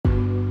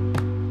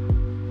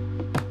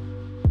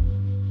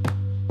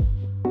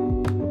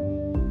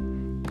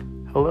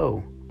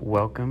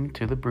Welcome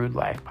to the Brewed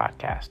Life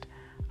podcast.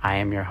 I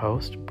am your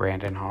host,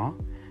 Brandon Hall.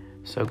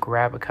 So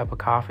grab a cup of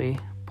coffee,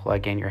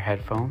 plug in your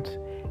headphones,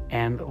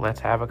 and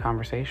let's have a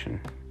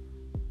conversation.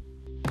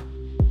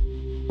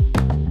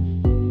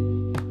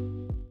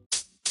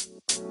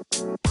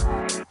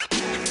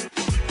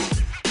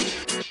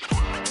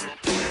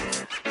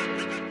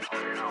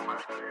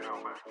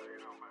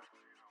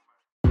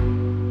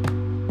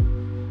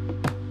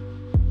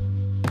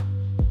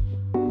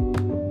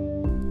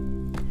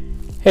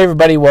 Hey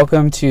everybody,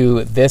 welcome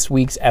to this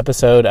week's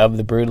episode of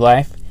The Brewed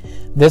Life.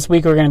 This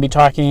week we're going to be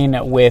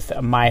talking with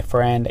my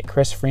friend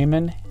Chris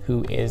Freeman,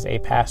 who is a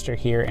pastor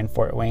here in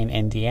Fort Wayne,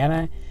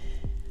 Indiana.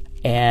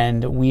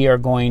 And we are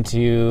going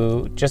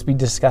to just be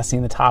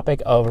discussing the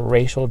topic of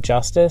racial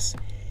justice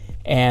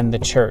and the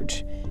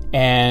church.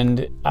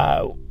 And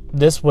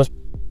this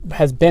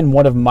has been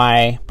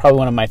probably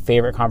one of my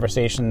favorite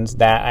conversations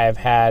that I've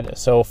had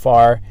so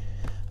far.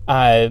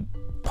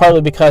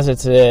 Partly because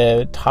it's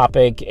a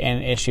topic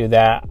and issue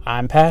that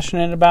I'm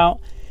passionate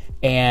about,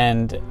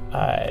 and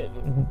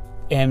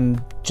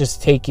am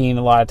just taking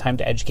a lot of time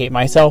to educate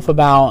myself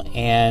about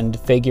and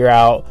figure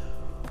out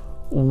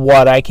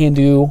what I can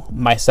do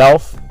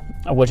myself,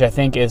 which I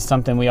think is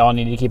something we all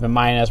need to keep in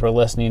mind as we're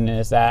listening,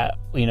 is that,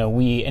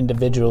 we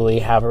individually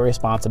have a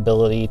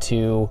responsibility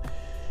to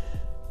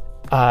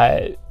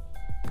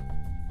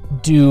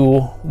do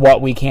what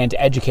we can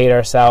to educate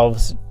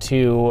ourselves,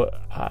 to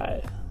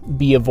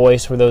be a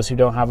voice for those who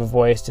don't have a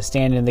voice, to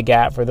stand in the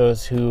gap for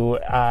those who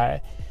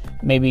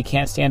maybe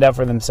can't stand up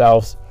for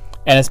themselves,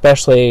 and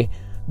especially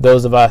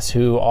those of us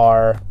who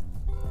are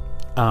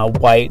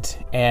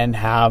white and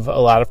have a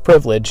lot of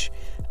privilege.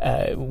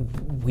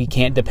 We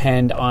can't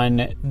depend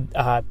on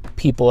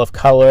people of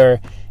color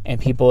and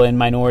people in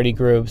minority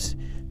groups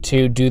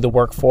to do the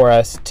work for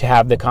us, to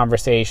have the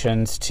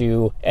conversations,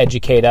 to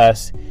educate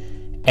us.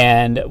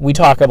 And we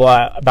talk a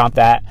lot about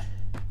that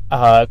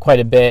quite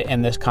a bit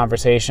in this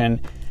conversation.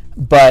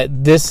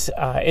 But this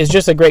is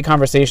just a great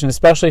conversation,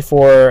 especially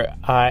for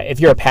if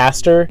you're a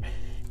pastor,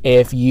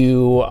 if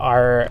you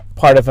are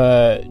part of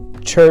a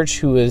church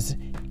who is,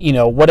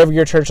 whatever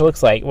your church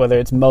looks like, whether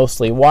it's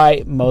mostly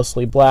white,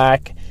 mostly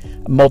black,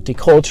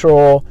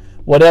 multicultural,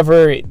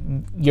 whatever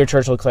your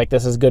church looks like.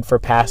 This is good for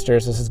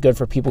pastors. This is good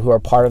for people who are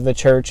part of the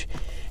church.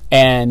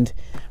 And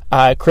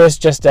Chris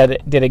just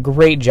did a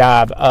great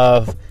job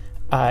of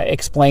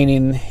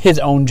explaining his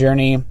own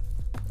journey,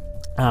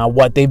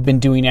 what they've been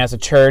doing as a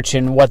church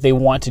and what they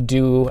want to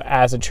do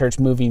as a church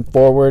moving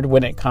forward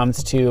when it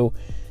comes to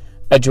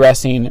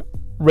addressing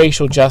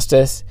racial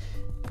justice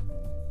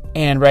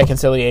and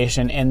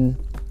reconciliation in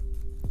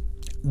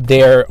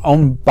their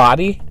own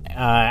body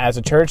as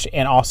a church,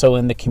 and also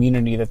in the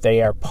community that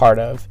they are part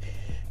of,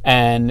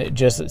 and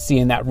just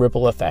seeing that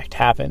ripple effect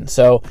happen.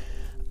 So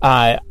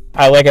like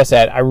I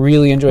said, I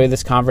really enjoy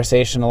this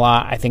conversation a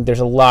lot. I think there's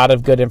a lot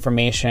of good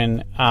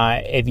information.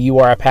 If you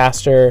are a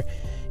pastor,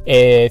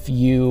 if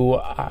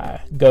you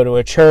go to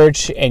a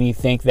church and you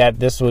think that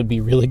this would be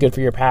really good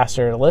for your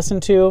pastor to listen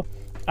to,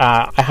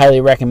 I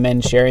highly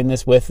recommend sharing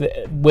this with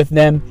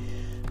them,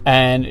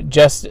 and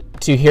just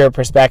to hear a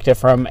perspective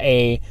from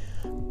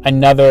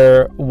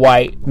another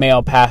white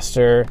male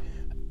pastor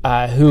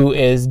who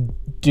is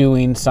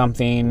doing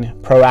something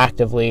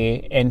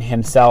proactively in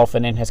himself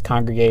and in his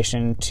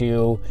congregation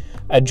to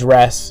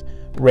address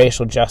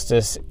racial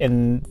justice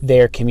in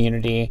their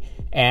community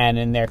and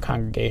in their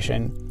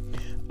congregation.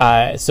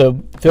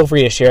 So feel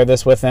free to share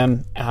this with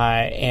them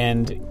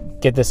and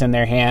get this in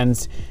their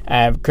hands.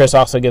 Chris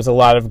also gives a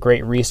lot of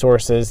great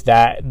resources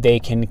that they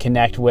can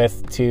connect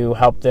with to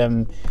help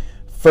them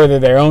further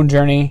their own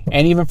journey,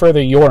 and even further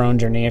your own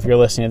journey if you're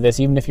listening to this,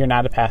 even if you're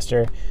not a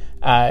pastor.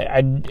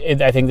 I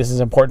think this is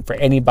important for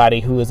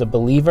anybody who is a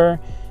believer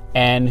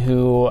and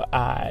who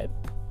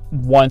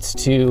wants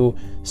to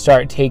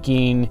start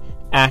taking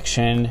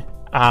action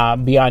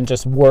beyond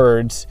just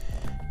words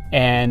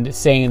and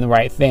saying the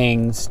right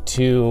things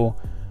to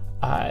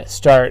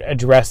start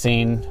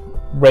addressing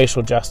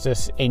racial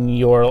justice in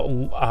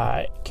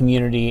your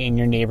community, in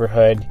your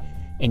neighborhood,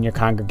 in your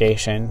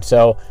congregation.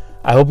 So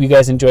I hope you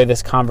guys enjoy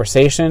this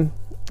conversation,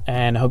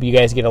 and I hope you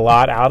guys get a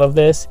lot out of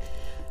this.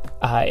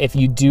 If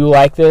you do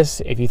like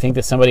this, if you think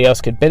that somebody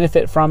else could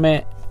benefit from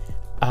it,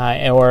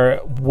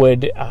 or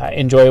would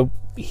enjoy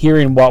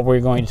hearing what we're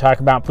going to talk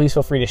about, please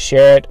feel free to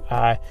share it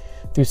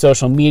through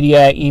social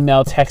media,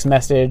 email, text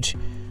message,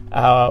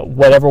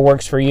 whatever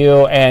works for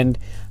you. And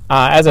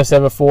as I've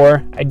said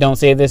before, I don't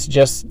say this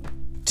just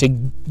to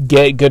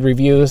get good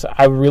reviews.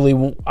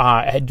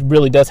 It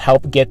really does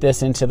help get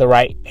this into the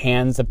right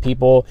hands of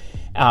people,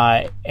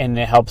 and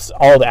it helps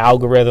all the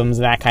algorithms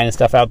and that kind of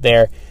stuff out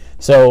there.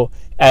 So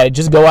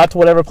just go out to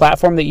whatever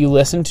platform that you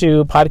listen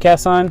to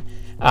podcasts on,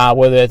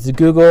 whether it's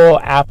Google,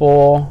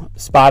 Apple,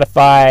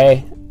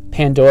 Spotify,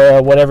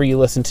 Pandora, whatever you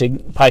listen to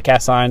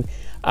podcasts on.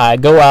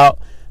 Go out,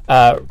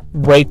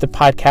 rate the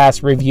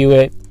podcast, review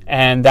it,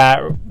 and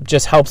that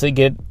just helps it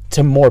get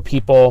to more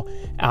people,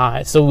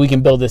 so we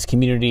can build this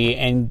community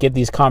and get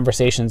these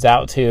conversations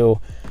out to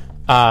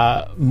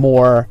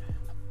more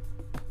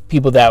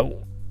people that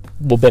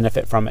will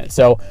benefit from it.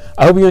 So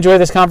I hope you enjoy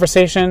this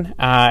conversation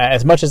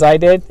as much as I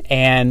did,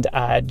 and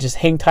just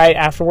hang tight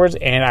afterwards,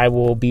 and I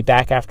will be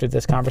back after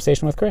this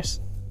conversation with Chris.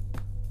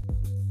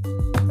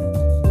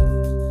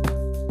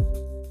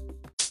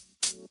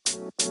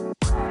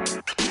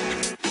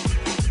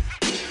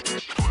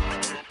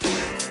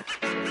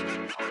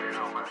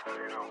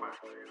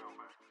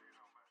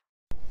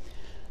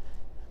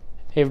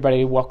 Hey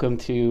everybody, welcome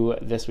to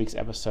this week's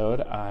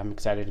episode. I'm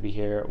excited to be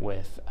here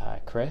with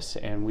Chris,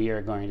 and we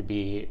are going to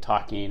be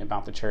talking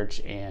about the church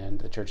and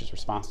the church's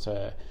response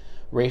to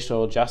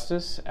racial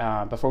justice.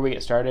 Before we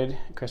get started,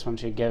 Chris, why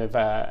don't you give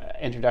an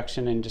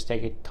introduction and just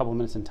take a couple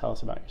minutes and tell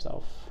us about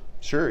yourself?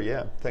 Sure,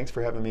 yeah. Thanks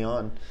for having me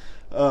on.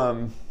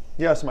 So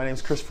my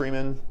name's Chris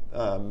Freeman,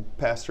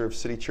 pastor of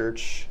City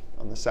Church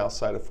on the south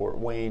side of Fort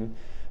Wayne.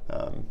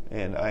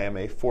 And I am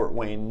a Fort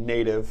Wayne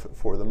native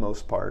for the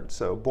most part.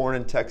 So born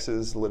in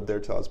Texas, lived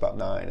there till I was about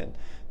 9, and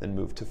then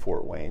moved to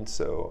Fort Wayne.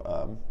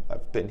 So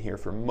I've been here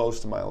for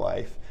most of my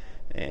life,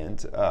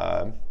 and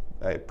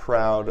a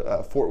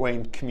proud Fort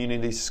Wayne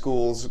Community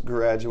Schools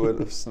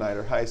graduate of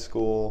Snyder High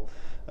School,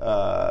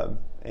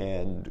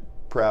 and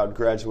proud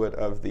graduate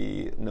of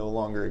the no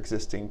longer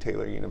existing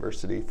Taylor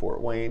University,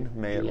 Fort Wayne.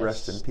 May it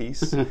rest in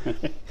peace.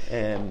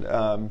 And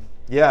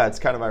it's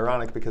kind of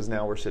ironic because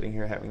now we're sitting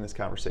here having this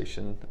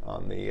conversation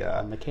on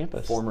the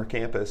campus, former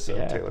campus of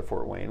Taylor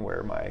Fort Wayne,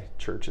 where my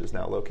church is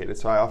now located.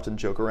 So I often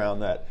joke around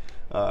that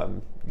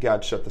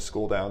God shut the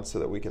school down so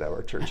that we could have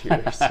our church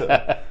here.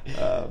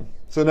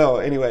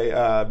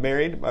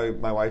 Married.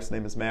 My wife's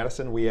name is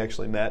Madison. We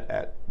actually met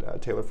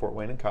at Taylor Fort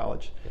Wayne in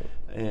college. Yep.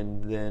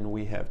 And then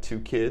we have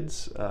 2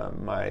 kids.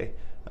 My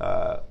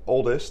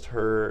oldest,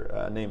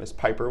 her name is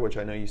Piper, which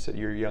I know you said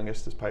your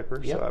youngest is Piper.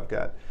 Yep. So I've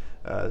got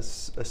a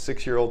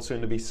 6-year-old,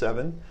 soon to be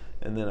 7.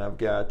 And then I've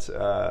got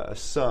a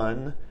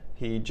son.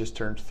 He just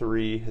turned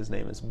 3. His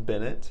name is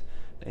Bennett.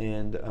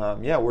 And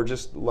we're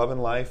just loving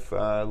life,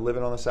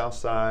 living on the south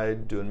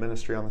side, doing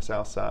ministry on the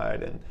south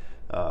side, and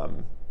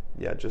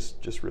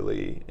just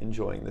really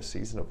enjoying this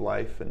season of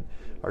life. And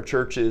our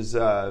church is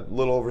a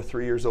little over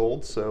 3 years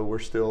old, so we're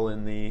still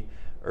in the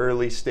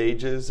early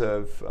stages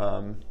of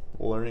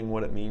learning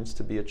what it means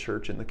to be a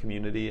church in the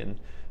community and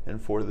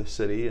for the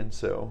city. And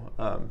so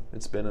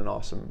it's been an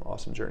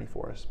awesome journey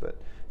for us, but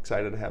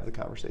excited to have the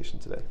conversation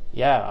today.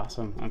 Yeah,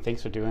 awesome. And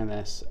thanks for doing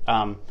this.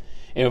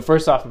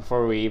 First off,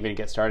 before we even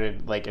get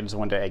started, I just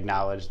wanted to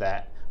acknowledge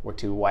that we're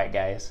 2 white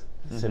guys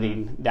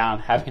sitting down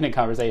having a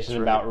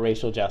conversation about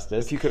racial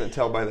justice. If you couldn't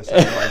tell by the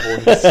sound of my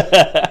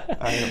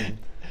voice,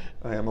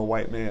 I am a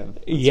white man.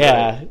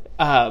 That's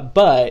right.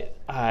 But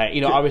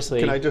obviously,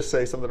 can I just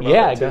say something about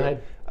that too? Yeah,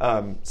 go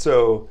ahead.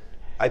 So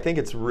I think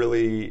it's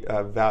really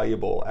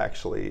valuable,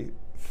 actually,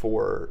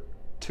 for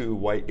 2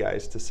 white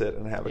guys to sit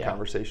and have a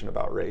conversation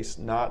about race,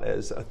 not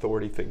as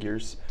authority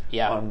figures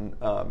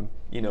on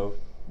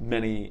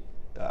many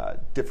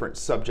different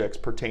subjects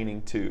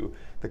pertaining to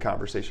the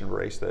conversation of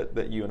race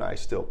that you and I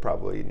still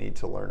probably need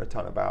to learn a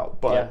ton about.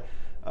 But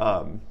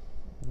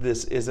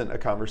this isn't a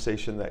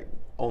conversation that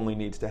only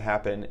needs to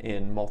happen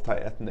in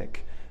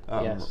multi-ethnic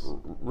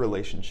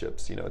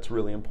relationships. It's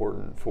really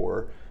important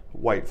for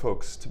white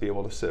folks to be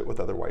able to sit with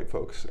other white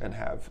folks and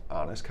have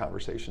honest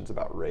conversations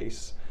about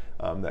race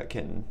that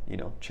can,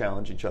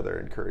 challenge each other,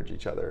 encourage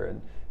each other,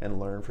 and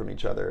learn from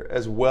each other,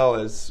 as well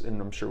as,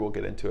 and I'm sure we'll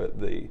get into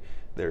it,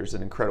 there's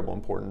an incredible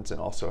importance in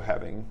also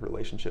having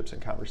relationships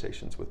and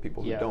conversations with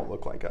people who don't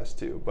look like us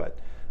too. But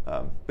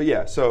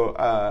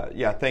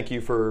thank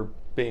you for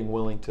being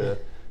willing to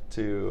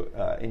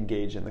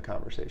engage in the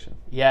conversation.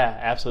 Yeah,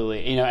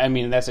 absolutely.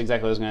 That's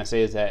exactly what I was going to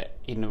say, is that,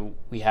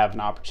 we have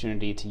an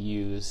opportunity to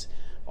use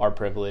our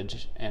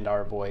privilege and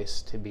our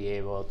voice to be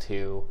able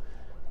to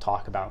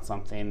talk about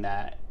something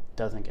that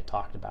doesn't get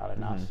talked about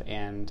enough.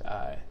 And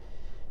a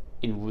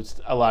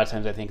lot of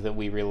times I think that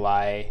we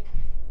rely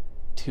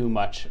too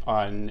much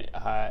on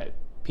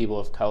people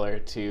of color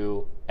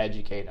to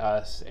educate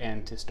us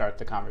and to start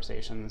the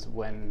conversations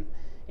when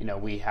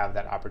we have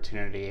that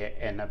opportunity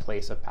in a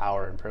place of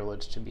power and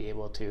privilege to be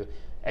able to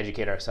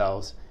educate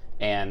ourselves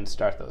and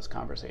start those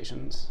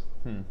conversations.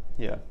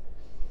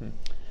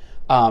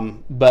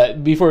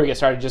 But before we get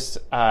started, just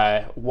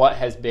what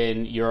has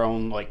been your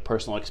own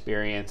personal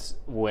experience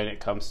when it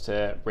comes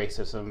to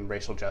racism,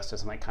 racial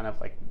justice, and kind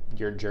of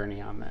your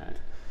journey on that?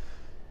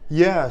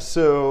 Yeah,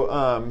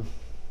 so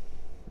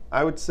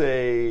I would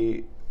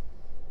say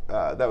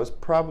that was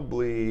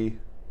probably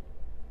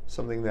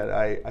something that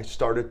I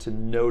started to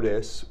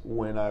notice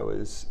when I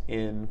was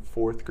in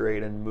 4th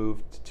grade and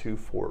moved to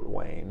Fort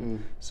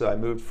Wayne. So I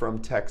moved from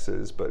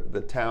Texas, but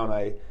the town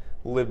I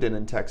lived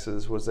in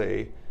Texas was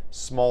a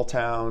small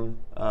town,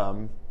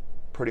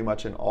 pretty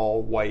much an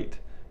all-white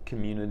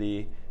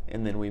community,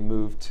 and then we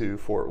moved to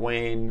Fort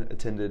Wayne,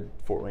 attended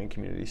Fort Wayne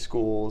Community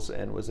Schools,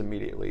 and was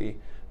immediately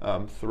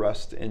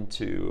thrust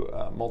into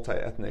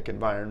multi-ethnic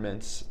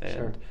environments,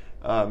 and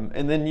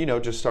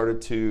then just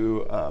started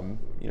to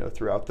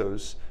throughout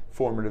those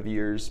formative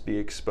years be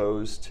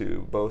exposed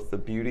to both the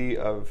beauty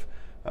of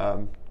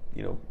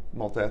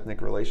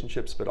multi-ethnic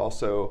relationships, but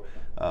also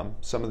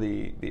some of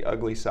the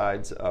ugly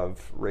sides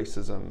of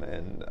racism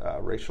and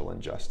racial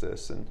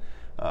injustice. And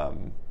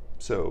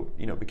so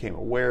became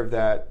aware of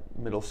that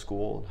middle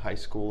school and high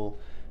school,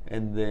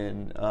 and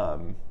then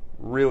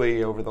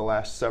really over the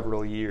last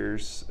several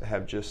years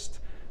have just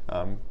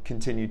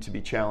continued to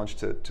be challenged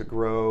to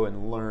grow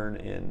and learn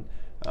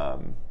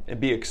and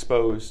be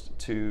exposed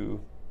to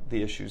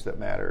the issues that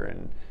matter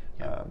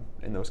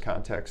in those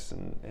contexts,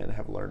 and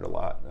have learned a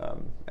lot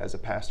as a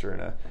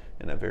pastor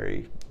in a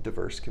very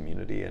diverse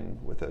community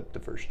and with a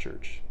diverse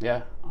church.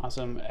 Yeah,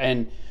 awesome.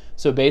 And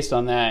so based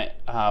on that,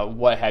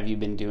 what have you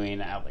been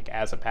doing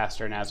as a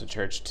pastor and as a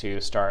church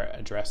to start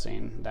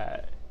addressing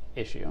that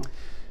issue?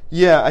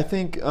 Yeah, I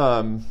think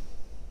I'll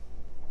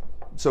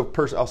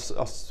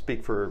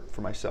speak for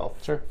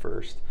myself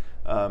first.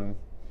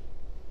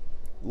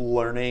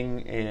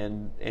 Learning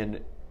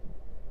and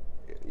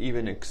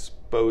even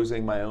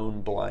exposing my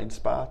own blind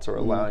spots, or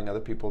allowing other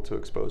people to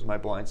expose my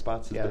blind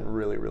spots, has been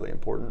really, really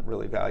important,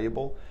 really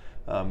valuable.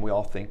 We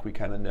all think we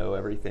kind of know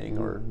everything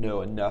or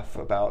know enough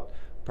about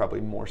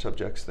probably more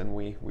subjects than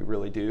we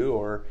really do.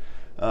 Or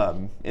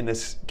in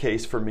this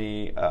case for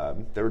me,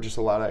 there were just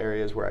a lot of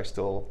areas where I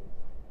still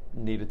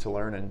needed to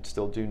learn and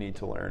still do need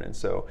to learn. And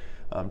so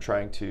I'm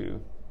trying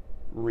to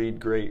read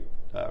great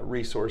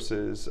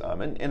resources.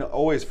 And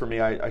always for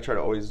me, I try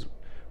to always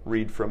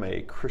read from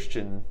a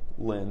Christian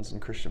lens and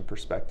Christian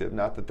perspective.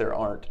 Not that there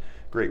aren't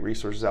great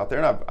resources out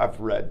there, and I've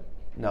read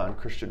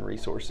non-Christian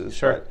resources,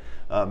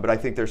 but I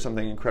think there's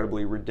something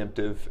incredibly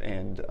redemptive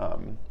and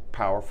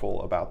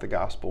powerful about the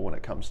gospel when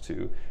it comes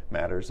to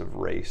matters of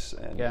race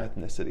and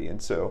ethnicity.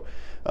 And so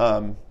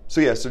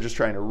just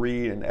trying to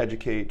read and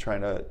educate,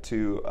 trying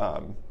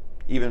to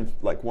even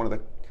like one of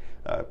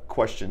the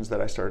questions that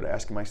I started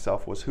asking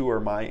myself was, who are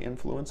my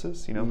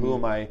influences?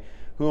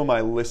 Who am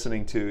I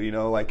listening to?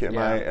 Am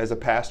I, as a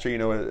pastor,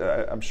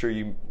 I'm sure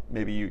you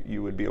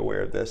would be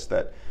aware of this,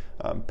 that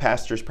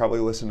pastors probably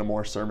listen to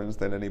more sermons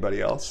than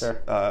anybody else.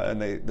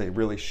 And they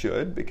really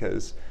should,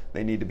 because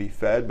they need to be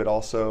fed, but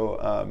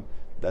also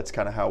that's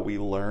kind of how we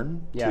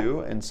learn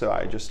too. And so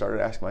I just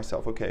started asking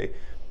myself, okay,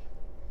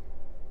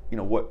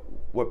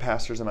 what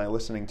pastors am I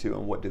listening to,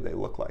 and what do they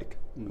look like?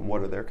 And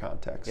what are their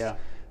contexts?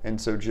 And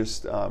so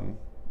just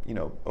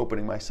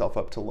opening myself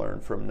up to learn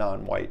from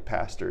non-white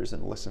pastors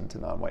and listen to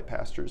non-white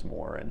pastors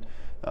more,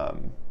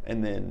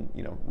 and then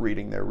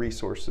reading their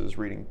resources,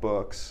 reading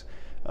books,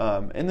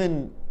 and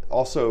then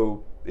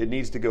also it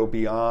needs to go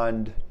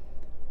beyond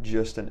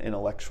just an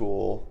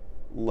intellectual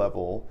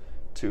level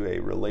to a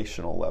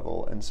relational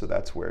level. And so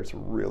that's where it's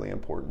really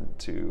important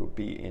to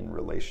be in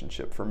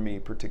relationship, for me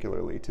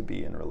particularly, to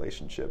be in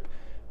relationship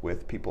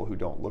with people who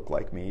don't look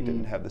like me,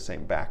 didn't have the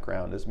same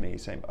background as me,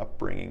 same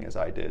upbringing as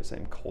I did,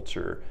 same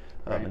culture,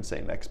 and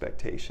same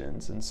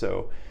expectations. And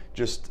so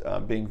just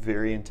being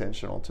very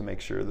intentional to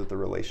make sure that the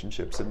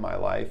relationships in my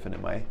life and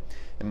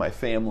in my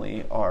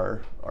family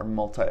are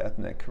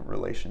multi-ethnic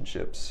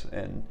relationships.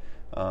 And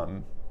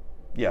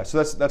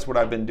so that's what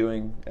I've been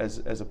doing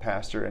as a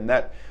pastor. And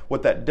that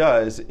what that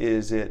does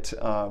is it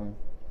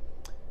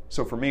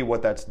so for me,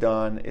 what that's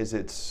done is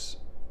it's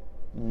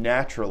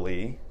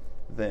naturally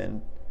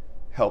then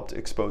helped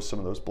expose some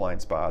of those blind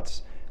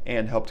spots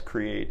and helped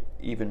create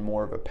even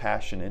more of a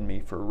passion in me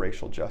for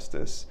racial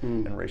justice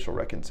and racial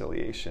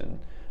reconciliation.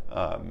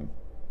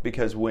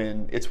 Because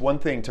when it's one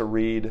thing to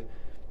read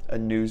a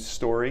news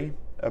story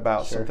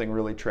about something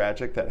really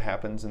tragic that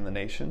happens in the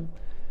nation,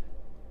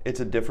 it's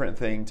a different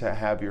thing to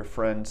have your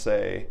friend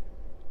say,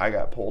 I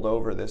got pulled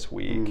over this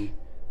week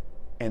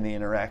and the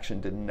interaction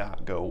did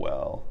not go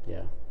well.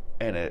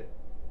 And it,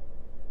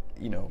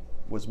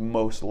 was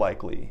most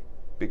likely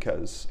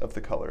because of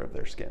the color of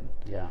their skin.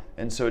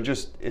 And so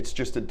it's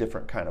just a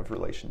different kind of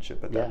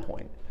relationship at that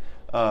point.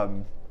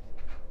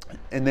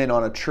 And then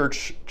on a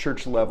church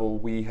level,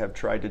 we have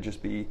tried to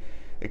just be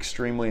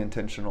extremely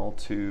intentional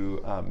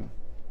to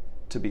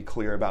be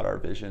clear about our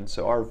vision.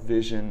 So our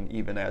vision,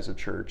 even as a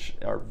church,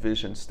 our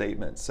vision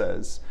statement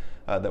says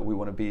that we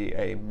want to be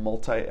a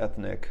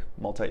multi-ethnic,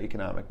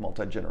 multi-economic,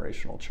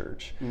 multi-generational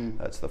church.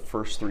 That's the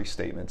first three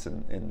statements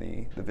in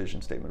the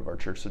vision statement of our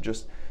church. So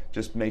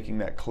just making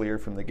that clear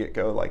from the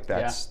get-go, like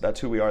that's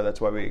who we are,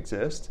 that's why we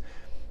exist.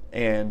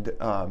 And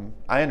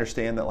I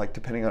understand that, like,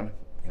 depending on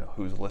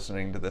who's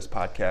listening to this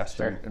podcast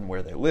and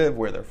where they live,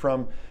 where they're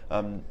from,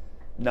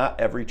 not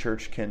every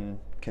church can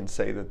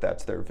say that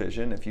that's their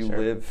vision. If you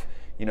live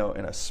in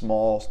a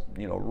small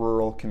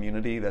rural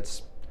community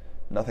that's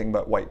nothing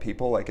but white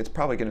people, like, it's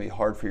probably going to be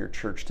hard for your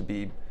church to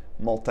be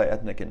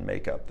multi-ethnic in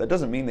makeup. That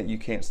doesn't mean that you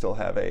can't still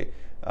have a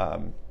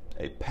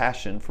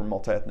passion for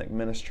multi-ethnic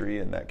ministry,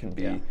 and that can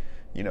be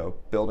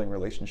building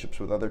relationships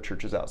with other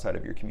churches outside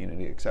of your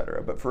community,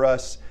 etc. But for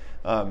us,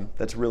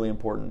 that's really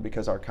important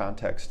because our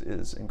context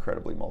is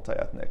incredibly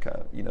multi-ethnic.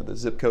 The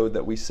zip code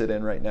that we sit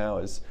in right now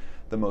is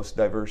the most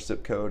diverse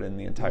zip code in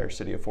the entire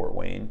city of Fort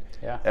Wayne.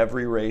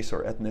 Every race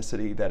or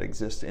ethnicity that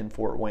exists in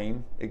Fort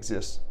Wayne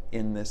exists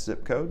in this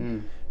zip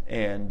code.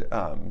 And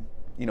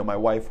my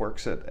wife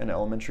works at an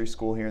elementary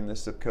school here in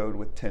this zip code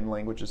with 10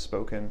 languages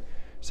spoken.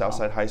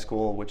 Southside High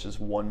School, which is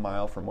 1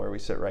 mile from where we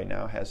sit right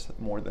now, has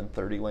more than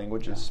 30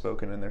 languages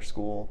spoken in their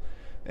school.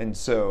 And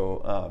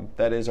so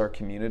that is our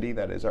community,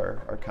 that is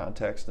our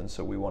context, and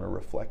so we want to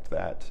reflect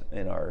that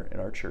in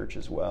our church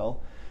as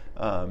well.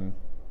 And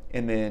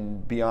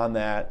then beyond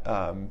that,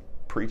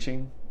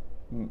 preaching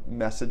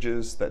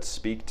messages that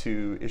speak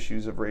to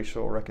issues of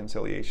racial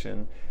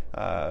reconciliation,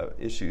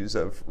 issues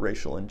of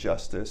racial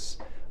injustice.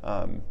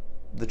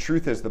 The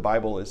truth is the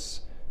Bible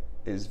is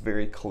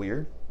very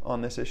clear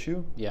on this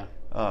issue. Yeah.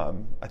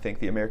 I think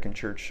the American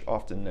church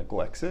often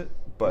neglects it,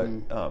 but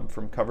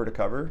from cover to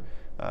cover,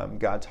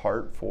 God's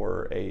heart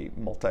for a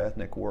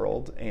multi-ethnic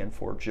world and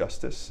for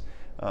justice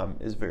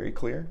is very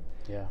clear.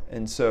 Yeah.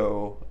 And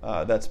so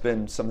that's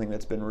been something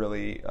that's been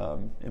really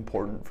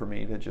important for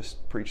me, to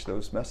just preach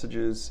those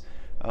messages,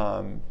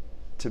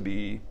 to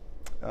be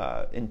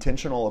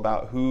intentional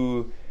about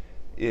who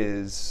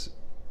is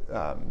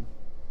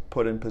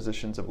put in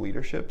positions of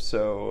leadership.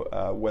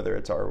 So whether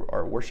it's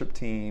our worship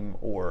team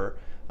or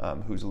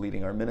who's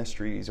leading our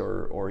ministries,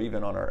 or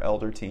even on our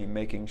elder team,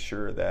 making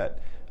sure that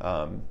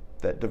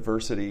that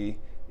diversity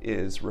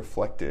is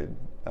reflected,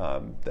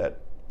 that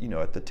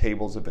at the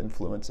tables of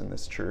influence in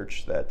this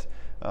church, that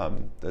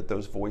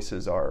those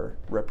voices are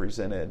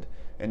represented,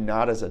 and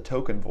not as a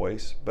token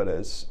voice, but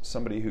as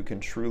somebody who can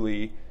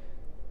truly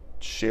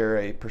share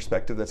a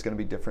perspective that's going to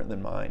be different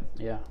than mine.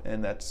 Yeah.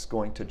 And that's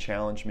going to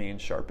challenge me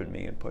and sharpen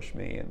me and push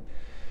me.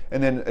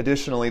 And then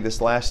additionally,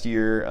 this last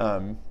year,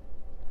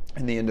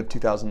 in the end of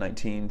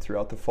 2019,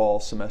 throughout the fall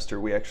semester,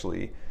 we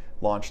actually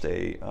launched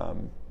a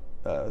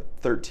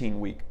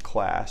 13-week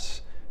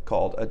class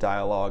called A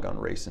Dialogue on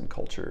Race and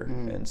Culture.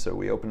 And so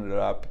we opened it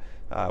up.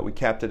 We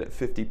capped it at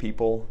 50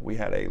 people. We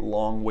had a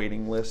long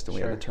waiting list, and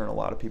we had to turn a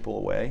lot of people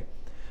away.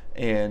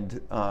 And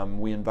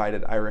we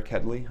invited Ira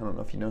Kedley. I don't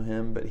know if you know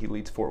him, but he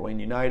leads Fort Wayne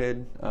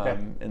United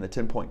in the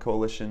 10 Point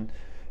Coalition.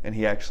 And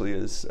he actually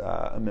is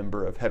a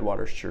member of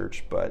Headwaters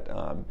Church, but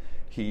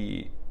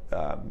he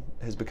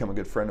has become a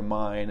good friend of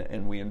mine,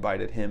 and we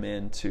invited him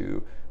in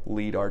to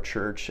lead our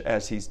church,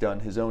 as he's done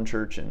his own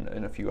church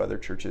and a few other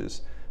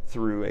churches,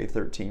 through a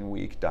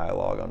 13-week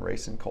dialogue on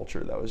race and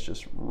culture that was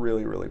just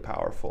really, really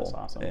powerful. That's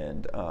awesome.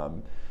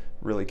 And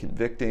really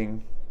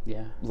convicting.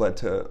 Yeah. Led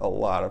to a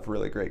lot of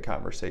really great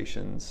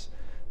conversations.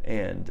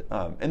 And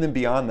then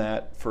beyond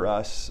that, for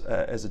us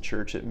as a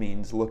church, it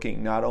means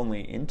looking not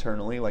only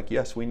internally, like,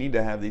 yes, we need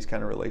to have these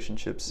kind of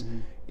relationships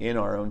in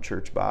our own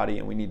church body,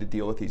 and we need to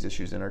deal with these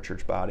issues in our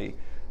church body,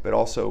 but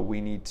also we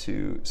need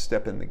to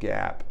step in the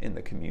gap in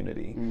the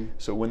community.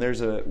 So when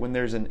there's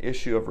an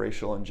issue of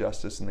racial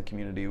injustice in the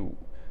community,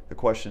 the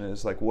question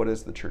is, like, what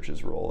is the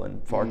church's role?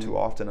 And far too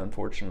often,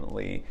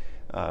 unfortunately,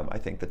 I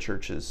think the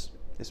church is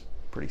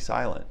pretty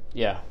silent.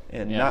 Yeah.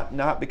 And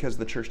not because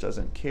the church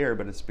doesn't care,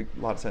 but it's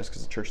a lot of times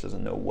because the church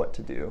doesn't know what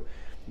to do.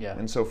 Yeah.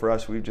 And so for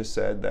us, we've just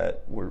said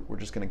that we're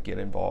just going to get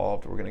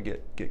involved. We're going to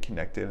get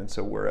connected. And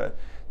so we're a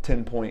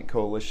 10 Point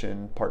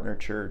Coalition partner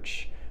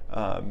church.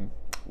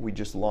 We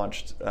just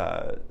launched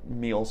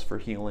Meals for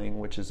Healing,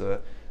 which is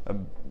a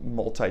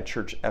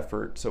multi-church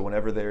effort. So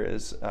whenever there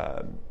is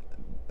a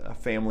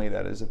family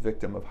that is a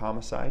victim of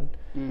homicide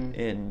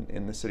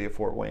in the city of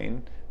Fort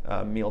Wayne,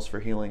 Meals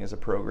for Healing is a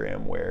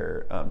program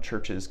where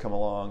churches come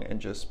along and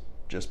just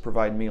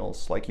provide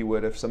meals, like you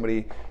would if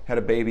somebody had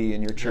a baby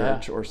in your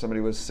church or somebody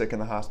was sick in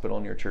the hospital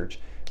in your church.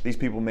 These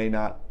people may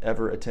not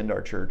ever attend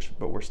our church,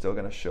 but we're still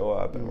going to show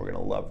up, and we're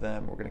going to love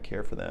them, we're going to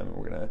care for them, and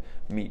we're going to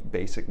meet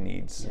basic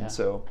needs. And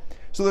so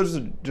those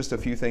are just a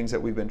few things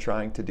that we've been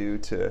trying to do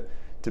to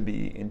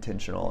be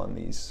intentional on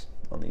these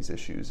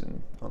issues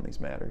and on these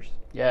matters.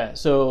 Yeah.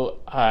 So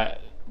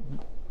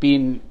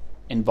being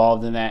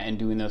involved in that and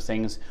doing those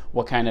things,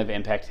 what kind of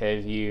impact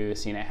have you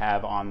seen it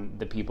have on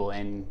the people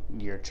in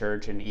your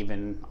church and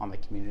even on the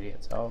community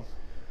itself?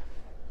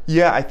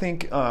 Yeah, I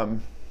think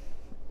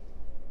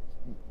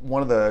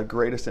one of the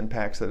greatest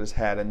impacts that it's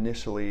had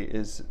initially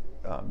is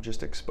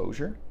just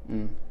exposure.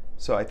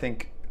 So I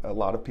think a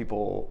lot of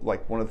people,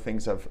 like, one of the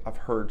things I've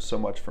heard so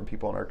much from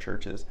people in our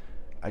church is,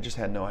 I just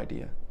had no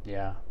idea.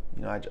 Yeah.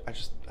 I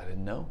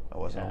didn't know. I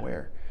wasn't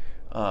aware.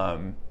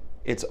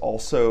 It's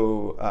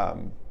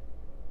also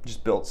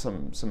just built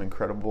some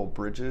incredible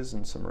bridges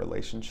and some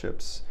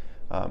relationships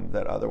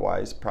that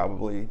otherwise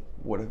probably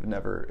would have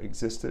never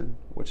existed,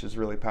 which is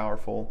really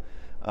powerful.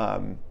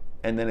 And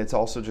then it's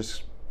also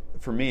just,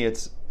 for me,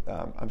 it's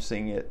I'm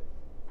seeing it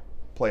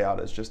play out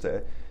as just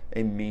a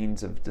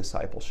means of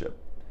discipleship.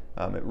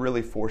 It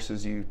really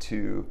forces you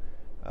to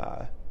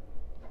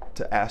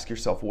ask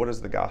yourself, what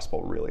is the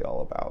gospel really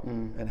all about?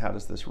 And how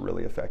does this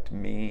really affect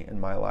me and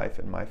my life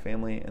and my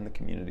family and the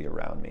community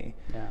around me?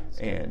 Yeah,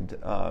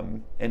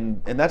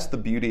 and that's the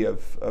beauty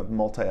of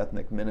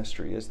multi-ethnic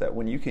ministry, is that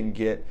when you can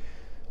get,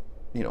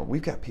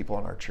 we've got people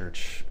in our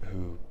church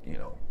who,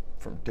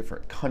 from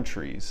different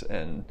countries,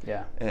 and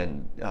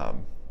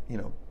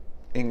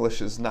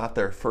English is not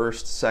their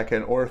first,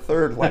 second, or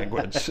third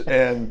language.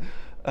 And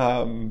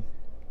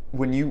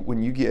when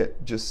you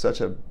get just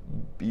such a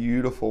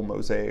beautiful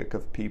mosaic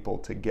of people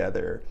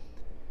together,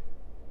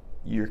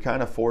 you're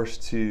kind of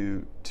forced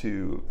to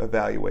to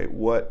evaluate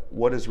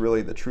what is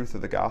really the truth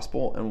of the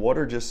gospel and what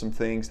are just some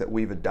things that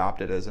we've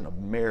adopted as an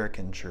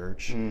American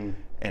church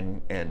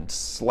and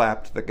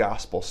slapped the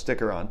gospel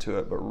sticker onto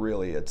it, but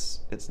really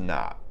it's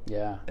not.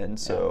 Yeah. And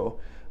so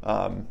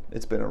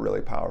it's been a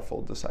really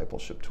powerful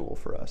discipleship tool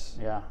for us.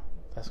 Yeah,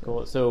 that's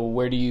cool. So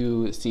where do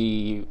you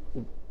see,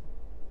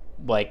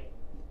 like,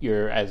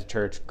 your as a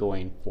church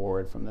going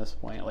forward from this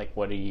point? Like,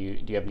 do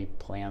you have any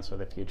plans for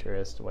the future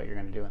as to what you're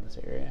going to do in this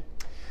area?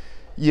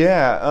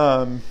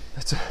 Yeah,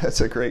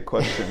 that's a great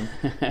question.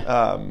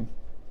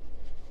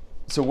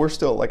 So we're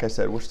still, like I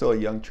said, we're still a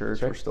young church.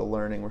 Sure. We're still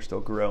learning. We're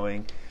still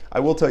growing. I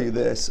will tell you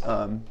this.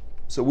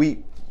 So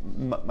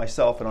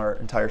myself and our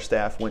entire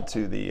staff went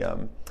to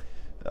the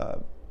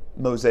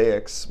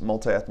Mosaic's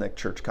Multi-Ethnic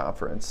Church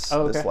Conference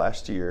this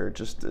last year,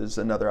 just as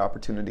another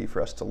opportunity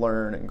for us to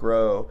learn and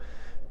grow.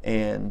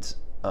 And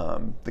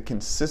the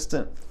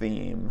consistent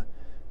theme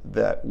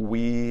that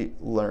we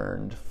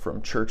learned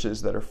from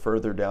churches that are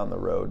further down the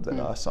road than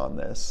us on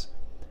this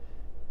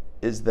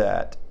is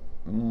that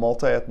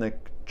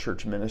multi-ethnic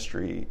church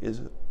ministry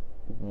is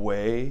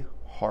way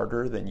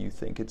harder than you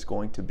think it's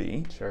going to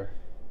be. Sure.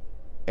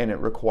 And it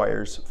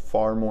requires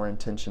far more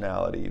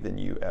intentionality than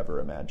you ever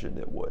imagined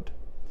it would.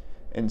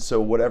 And so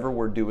whatever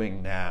we're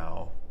doing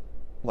now,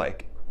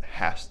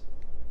 has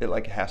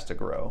to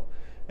grow.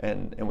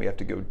 And we have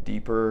to go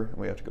deeper, and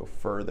we have to go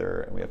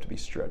further, and we have to be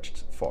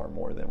stretched far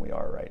more than we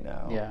are right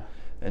now. Yeah.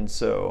 And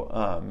so,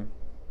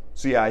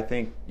 I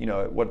think,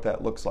 what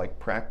that looks like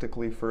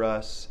practically for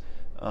us,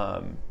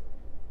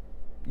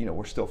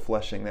 we're still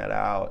fleshing that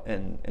out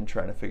and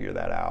trying to figure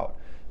that out.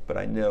 But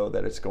I know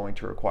that it's going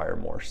to require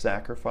more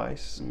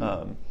sacrifice.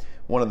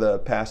 One of the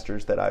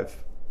pastors that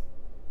I've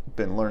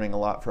been learning a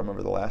lot from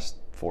over the last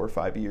 4 or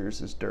 5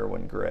 years is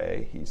Derwin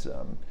Gray. He's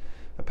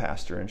a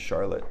pastor in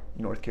Charlotte,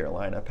 North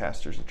Carolina,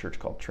 pastors a church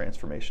called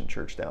Transformation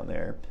Church down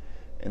there.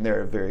 And they're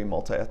a very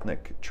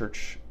multi-ethnic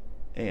church.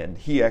 And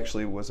he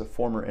actually was a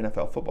former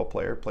NFL football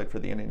player, played for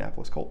the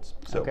Indianapolis Colts.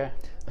 So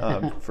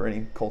for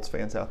any Colts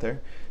fans out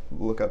there,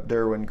 look up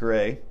Derwin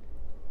Gray.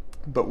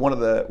 But one of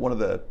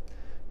the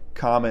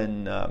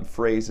common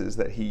phrases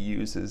that he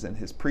uses in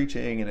his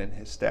preaching and in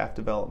his staff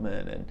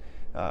development and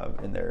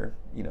in their,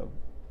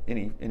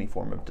 any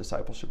form of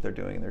discipleship they're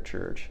doing in their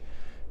church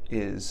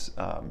is,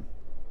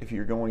 if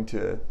you're going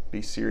to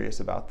be serious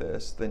about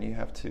this, then you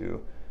have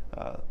to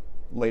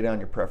lay down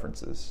your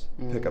preferences,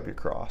 pick up your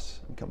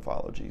cross, and come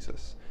follow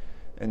Jesus.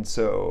 And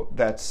so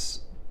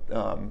that's,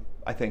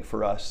 I think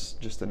for us,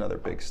 just another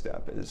big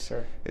step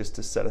is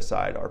to set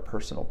aside our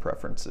personal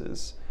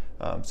preferences.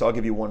 So I'll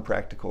give you one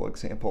practical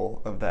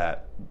example of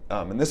that.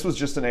 And this was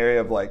just an area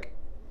of like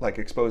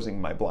exposing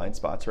my blind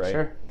spots, right?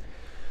 Sure.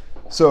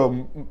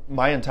 So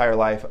my entire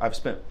life, I've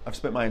spent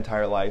my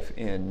entire life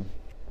in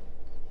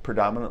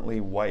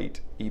predominantly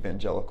white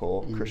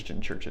evangelical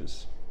Christian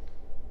churches.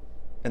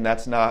 And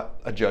that's not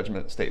a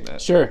judgment statement.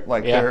 Sure.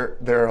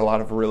 There are a lot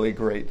of really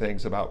great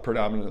things about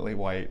predominantly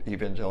white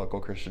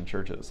evangelical Christian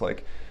churches.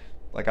 Like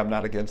I'm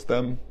not against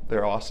them.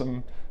 They're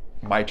awesome.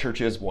 My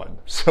church is one.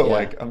 So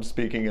I'm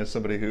speaking as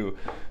somebody who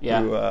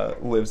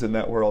lives in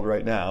that world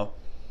right now.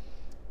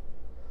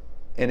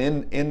 And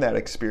in that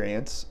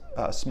experience,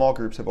 small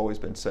groups have always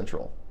been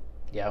central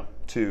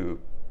to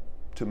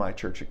my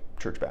church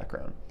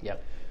background.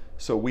 Yep.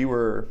 So we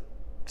were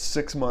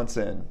 6 months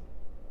in,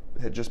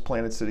 had just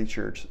planted City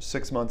Church,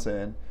 6 months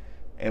in,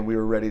 and we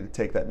were ready to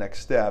take that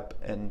next step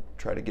and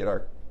try to get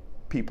our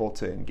people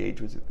to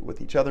engage with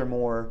each other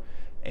more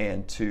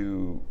and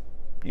to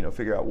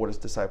figure out what does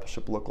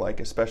discipleship look like,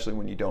 especially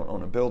when you don't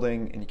own a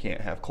building and you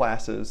can't have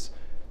classes.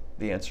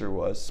 The answer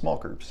was small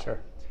groups.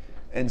 Sure.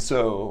 And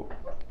so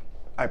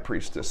I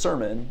preached a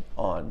sermon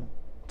on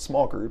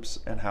small groups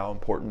and how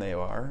important they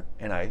are,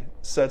 and I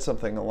said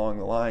something along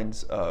the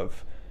lines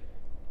of,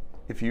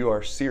 if you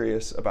are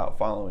serious about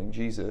following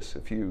Jesus,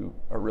 if you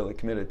are really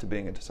committed to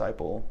being a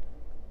disciple,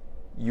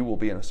 you will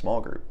be in a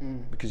small group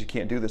because you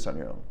can't do this on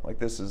your own. Like,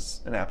 this is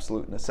an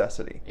absolute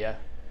necessity. Yeah.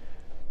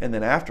 And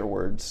then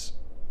afterwards,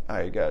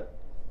 I got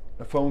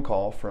a phone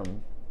call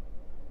from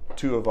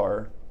 2 of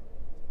our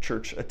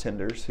church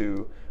attenders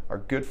who are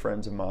good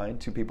friends of mine,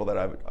 2 people that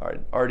I've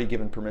already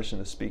given permission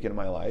to speak into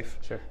my life.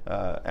 Sure.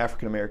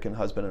 African-American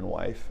husband and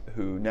wife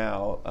who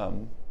now,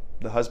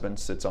 the husband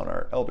sits on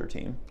our elder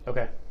team.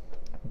 Okay.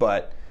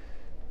 But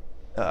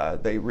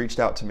they reached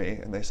out to me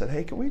and they said,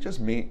 hey, can we just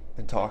meet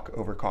and talk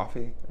over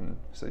coffee? And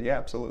I said, yeah,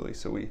 absolutely.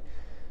 So we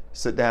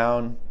sit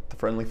down at the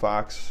Friendly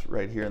Fox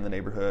right here in the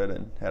neighborhood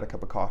and had a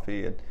cup of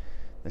coffee. And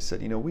they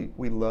said,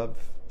 we love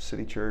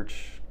City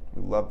Church.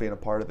 We love being a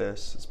part of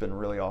this. It's been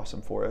really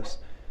awesome for us.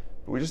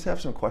 But we just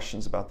have some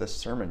questions about this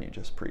sermon you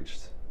just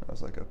preached. And I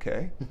was like,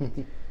 okay,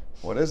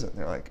 what is it? And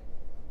they're like,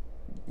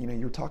 you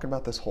were talking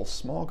about this whole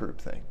small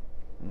group thing.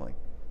 I'm like,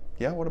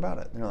 yeah, what about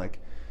it? And they're like,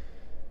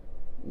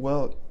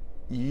 well,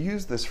 you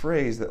use this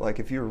phrase that, like,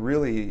 if you're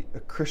really a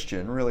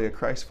Christian, really a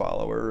Christ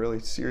follower, really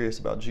serious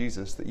about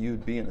Jesus, that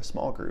you'd be in a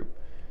small group.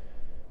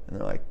 And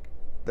they're like,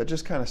 that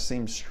just kind of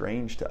seems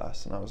strange to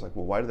us. And I was like,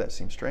 well, why did that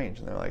seem strange?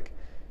 And they're like,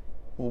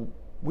 well,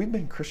 we've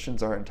been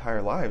Christians our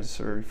entire lives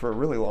or for a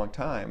really long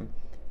time,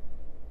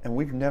 and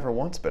we've never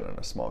once been in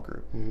a small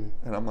group. And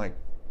I'm like,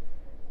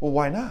 well,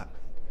 why not?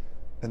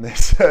 And they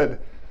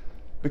said,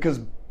 because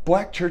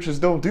black churches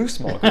don't do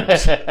small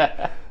groups.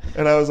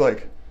 And I was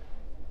like,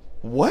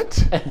 what?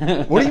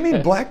 What do you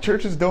mean black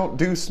churches don't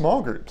do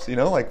small groups? You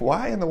know, like,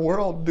 why in the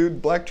world do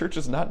black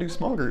churches not do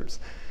small groups?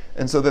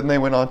 And so then they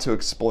went on to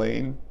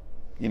explain,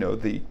 you know,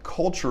 the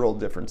cultural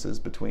differences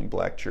between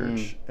black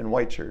church and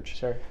white church.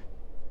 Sure.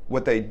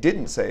 What they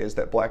didn't say is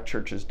that black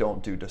churches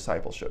don't do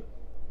discipleship,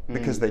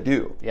 because they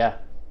do. Yeah.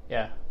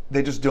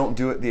 They just don't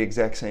do it the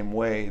exact same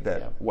way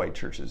that white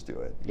churches do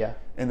it. Yeah.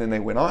 And then they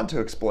went on to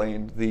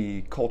explain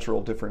the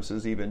cultural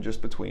differences even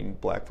just between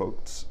black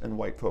folks and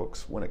white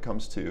folks when it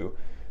comes to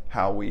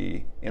how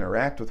we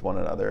interact with one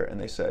another. And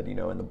they said, you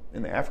know,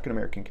 in the African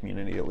American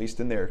community, at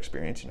least in their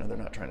experience, you know, they're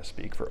not trying to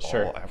speak for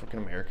all African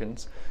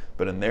Americans,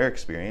 but in their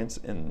experience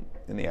in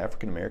the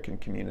African American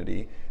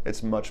community,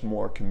 it's much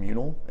more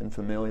communal and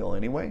familial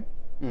anyway.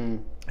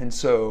 And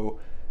so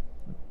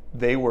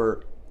they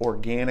were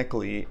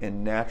organically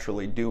and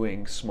naturally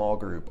doing small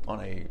group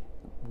on a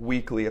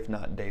weekly, if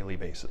not daily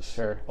basis.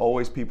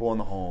 Always people in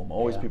the home,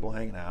 always people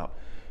hanging out.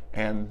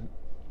 And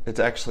it's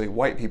actually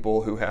white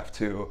people who have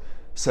to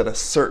set a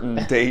certain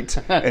date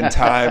and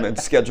time and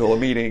schedule a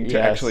meeting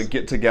to actually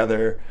get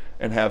together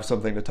and have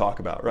something to talk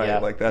about, right?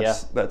 Like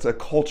that's a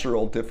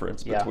cultural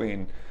difference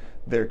between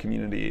their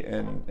community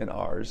and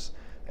ours.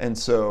 And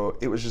so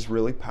it was just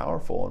really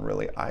powerful and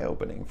really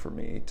eye-opening for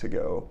me to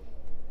go,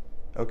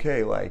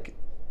 okay, like,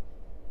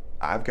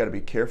 I've got to be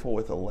careful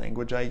with the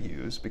language I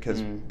use,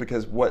 because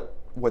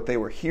what they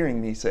were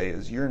hearing me say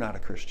is, you're not a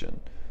Christian,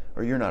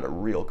 or you're not a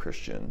real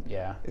Christian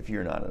if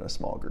you're not in a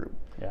small group.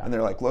 And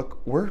they're like, look,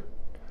 we're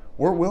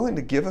willing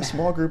to give a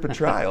small group a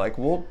try. Like,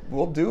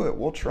 we'll do it,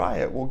 we'll try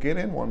it, we'll get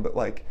in one, but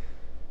like,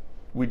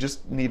 we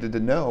just needed to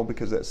know,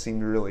 because that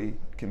seemed really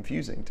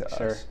confusing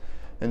to us.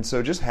 And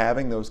so just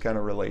having those kind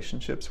of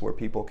relationships where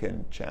people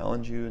can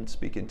challenge you and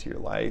speak into your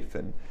life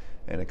and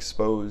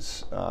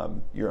expose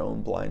your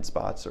own blind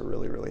spots are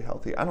really, really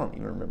healthy. I don't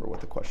even remember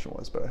what the question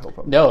was, but I hope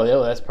I'm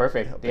no, that's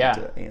perfect.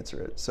 To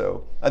answer it.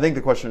 So I think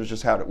the question is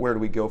just where do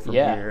we go from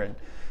here?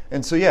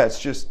 And so it's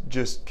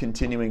just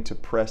continuing to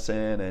press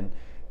in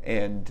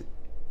and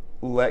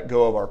let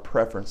go of our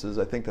preferences.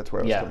 I think that's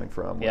where I was coming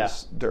from.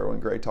 Was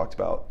Derwin Gray talked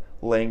about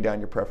laying down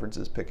your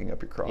preferences, picking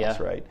up your cross,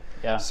 right?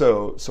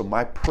 So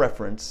my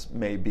preference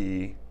may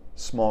be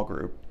small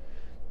group,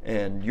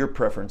 and your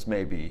preference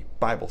may be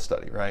Bible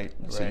study, right?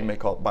 So you may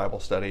call it Bible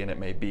study, and it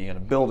may be in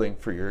a building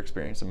for your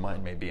experience, and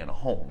mine may be in a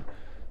home.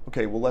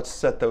 Okay, well, let's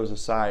set those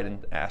aside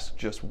and ask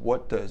just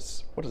what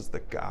does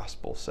the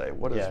gospel say?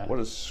 What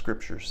does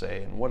Scripture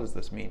say, and what does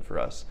this mean for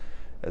us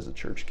as a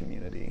church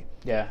community?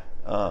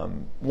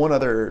 One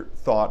other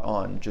thought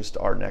on just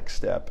our next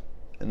step,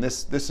 and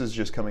this is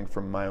just coming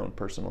from my own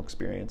personal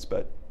experience,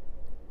 but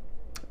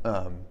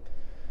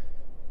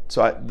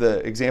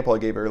the example I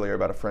gave earlier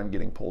about a friend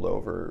getting pulled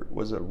over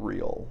was a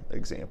real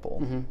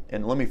example.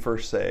 And let me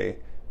first say,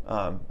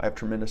 I have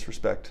tremendous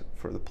respect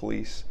for the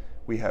police.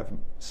 We have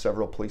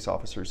several police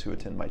officers who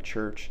attend my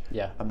church.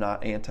 I'm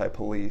not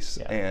anti-police,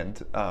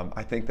 and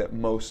I think that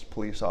most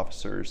police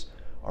officers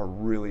are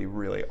really,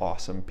 really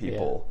awesome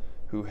people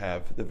who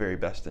have the very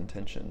best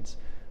intentions.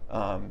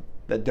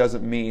 That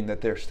doesn't mean that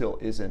there still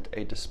isn't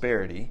a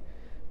disparity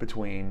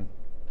between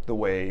the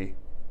way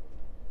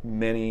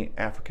many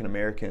African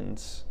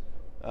Americans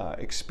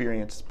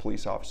experience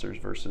police officers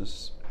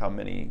versus how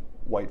many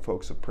white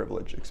folks of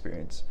privilege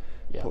experience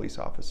police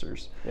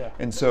officers.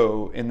 And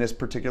so in this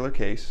particular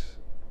case,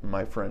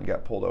 my friend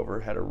got pulled over,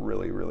 had a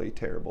really, really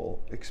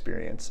terrible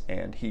experience,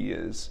 and he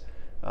is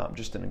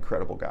just an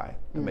incredible guy,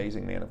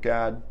 amazing man of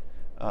God,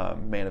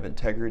 man of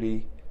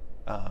integrity.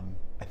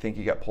 I think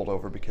he got pulled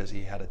over because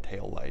he had a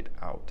tail light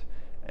out,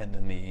 and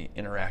then the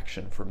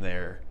interaction from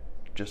there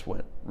just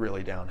went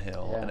really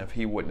downhill. And if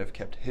he wouldn't have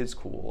kept his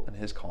cool and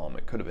his calm,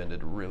 it could have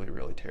ended really,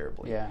 really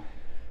terribly.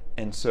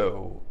 And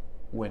so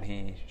when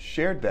he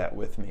shared that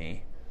with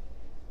me,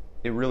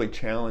 it really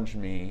challenged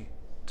me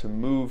to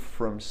move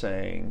from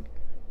saying,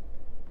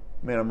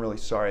 man, I'm really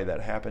sorry that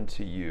happened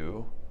to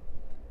you,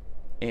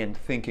 and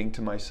thinking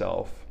to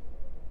myself,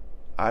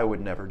 I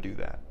would never do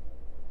that.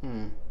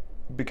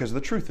 Because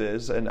the truth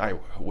is, and I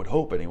would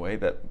hope anyway,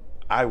 that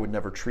I would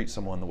never treat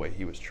someone the way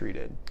he was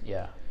treated.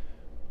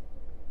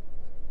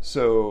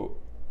 So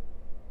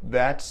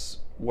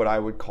that's what I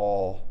would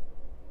call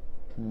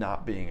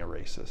not being a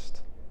racist,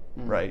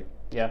 right?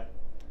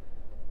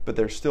 But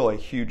there's still a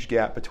huge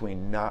gap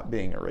between not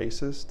being a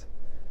racist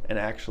and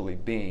actually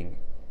being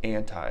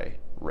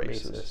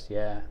anti-racist.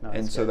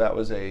 And so that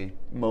was a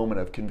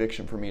moment of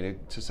conviction for me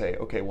to say,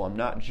 okay, well, I'm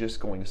not just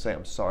going to say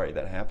I'm sorry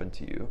that happened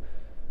to you,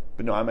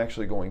 but no, I'm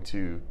actually going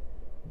to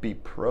be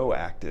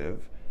proactive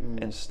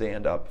and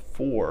stand up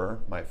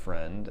for my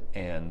friend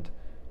and,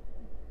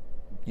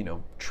 you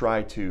know,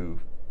 try to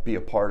be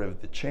a part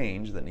of the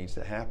change that needs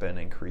to happen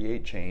and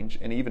create change.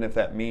 And even if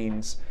that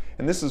means,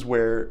 and this is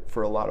where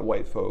for a lot of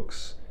white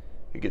folks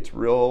it gets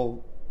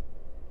real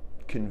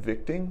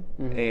convicting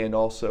and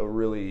also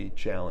really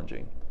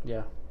challenging.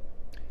 Yeah.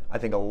 I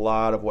think a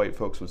lot of white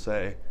folks would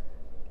say,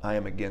 I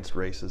am against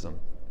racism.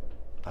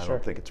 I Sure.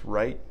 don't think it's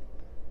right.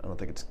 I don't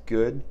think it's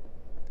good.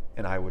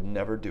 And I would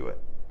never do it.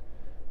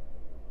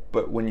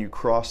 But when you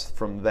cross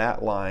from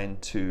that line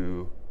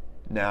to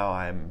now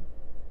I'm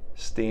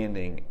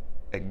standing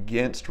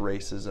against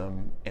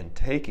racism and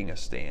taking a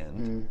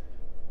stand,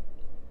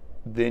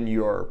 then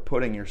you're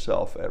putting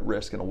yourself at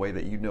risk in a way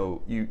that you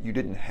know you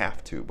didn't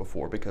have to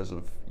before because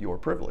of your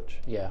privilege.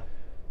 Yeah.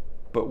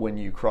 But when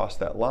you cross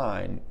that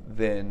line,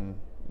 then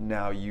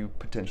now you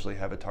potentially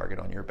have a target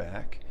on your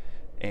back,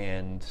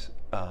 and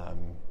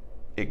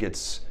it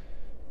gets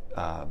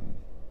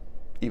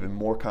even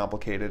more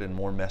complicated and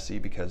more messy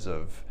because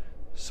of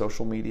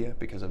social media,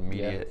 because of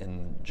media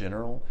in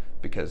general,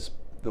 because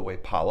the way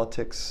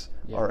politics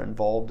are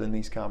involved in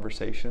these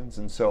conversations.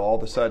 And so all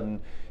of a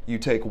sudden you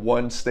take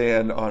one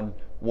stand on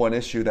one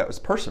issue that was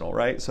personal,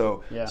 right?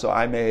 So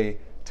I may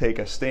take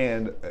a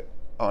stand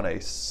on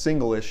a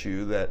single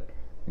issue that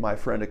my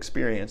friend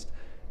experienced,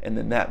 and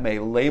then that may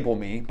label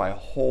me by a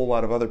whole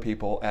lot of other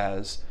people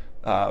as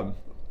a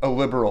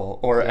liberal,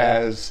 or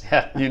as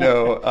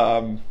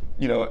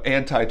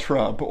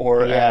anti-Trump,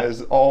 or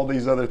as all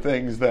these other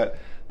things that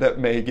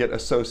may get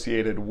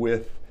associated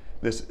with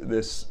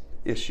this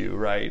issue,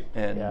 right?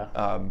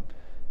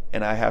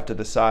 And I have to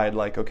decide,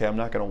 like, okay, I'm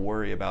not going to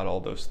worry about all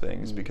those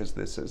things because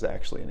this is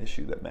actually an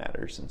issue that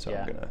matters, and so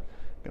I'm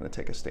gonna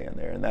take a stand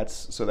there. And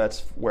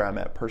that's where I'm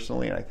at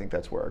personally, and I think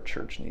that's where our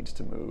church needs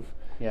to move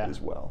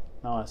as well.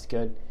 Oh, that's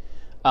good.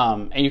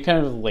 And you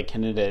kind of like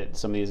hinted at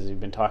some of these as you've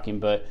been talking,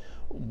 but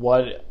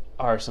what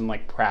are some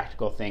like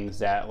practical things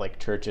that like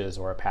churches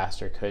or a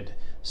pastor could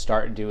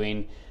start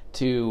doing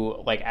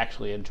to like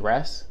actually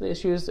address the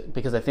issues?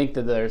 Because I think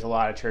that there's a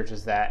lot of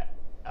churches that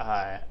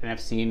and I've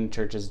seen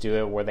churches do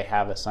it where they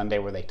have a Sunday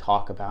where they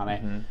talk about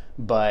it,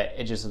 but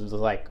it just is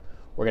like,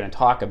 we're going to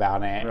talk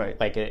about it, right?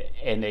 Like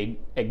and they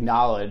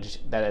acknowledge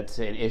that it's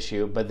an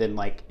issue, but then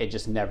like it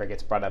just never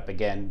gets brought up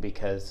again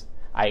because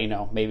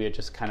maybe it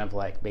just kind of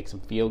like makes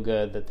them feel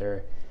good that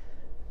they're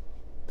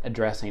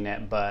addressing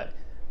it. But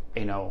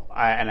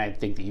I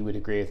think that you would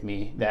agree with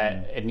me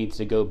that it needs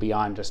to go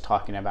beyond just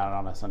talking about it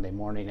on a Sunday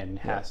morning, and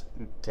it has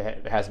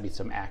to be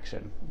some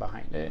action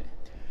behind it.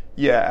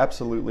 Yeah,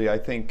 absolutely. I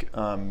think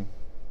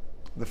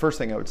the first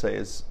thing I would say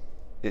is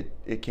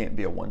it can't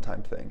be a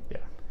one-time thing.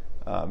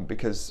 Yeah.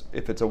 Because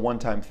if it's a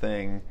one-time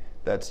thing,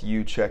 that's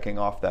you checking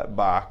off that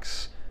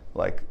box,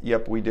 like,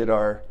 yep, we did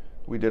our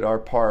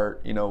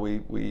part.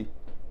 We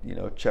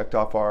checked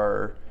off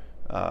our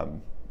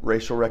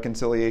racial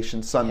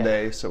reconciliation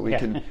Sunday, so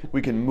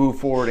we can move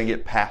forward and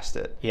get past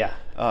it. Yeah.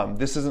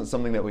 This isn't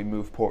something that we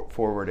move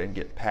forward and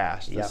get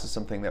past. This is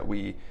something that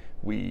we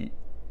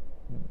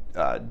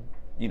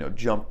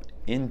jump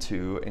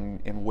into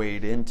and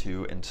wade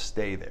into and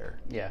stay there.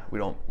 Yeah. We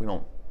don't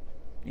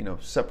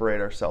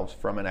separate ourselves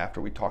from it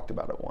after we talked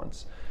about it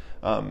once.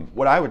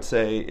 What I would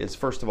say is,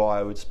 first of all,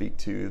 I would speak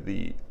to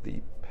the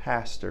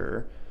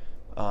pastor,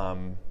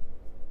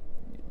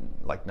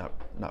 like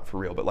not for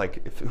real, but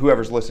like if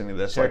whoever's listening to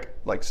this, sure.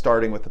 like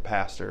starting with the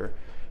pastor,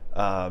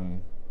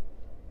 and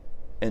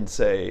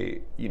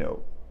say,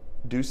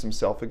 do some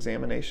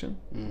self-examination.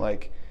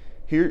 Like,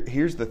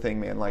 here's the thing,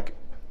 man. Like,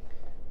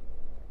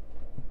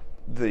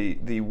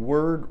 the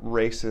word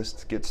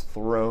racist gets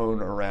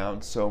thrown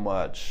around so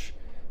much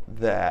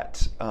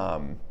that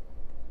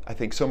I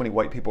think so many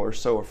white people are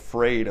so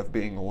afraid of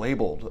being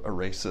labeled a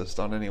racist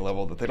on any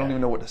level that they don't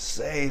even know what to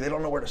say. They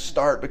don't know where to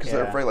start because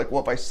they're afraid, like,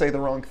 well, if I say the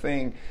wrong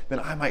thing, then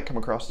I might come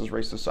across as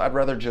racist. So I'd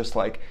rather just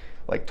like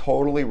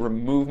totally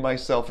remove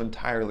myself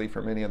entirely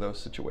from any of those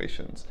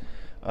situations.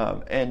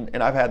 And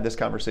I've had this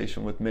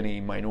conversation with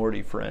many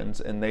minority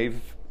friends, and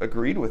they've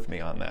agreed with me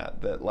on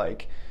that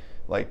like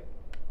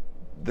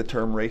the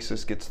term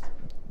racist gets,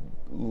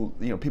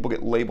 people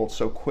get labeled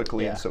so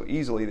quickly and so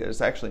easily that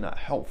it's actually not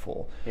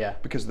helpful. Yeah.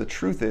 Because the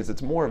truth is,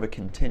 it's more of a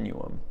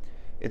continuum.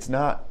 It's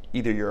not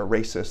either you're a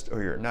racist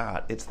or you're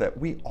not. It's that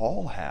we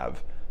all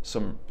have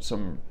some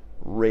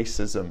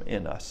racism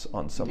in us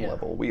on some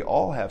level. We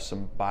all have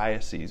some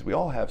biases. We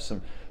all have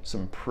some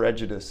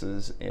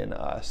prejudices in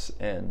us,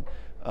 and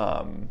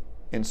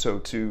so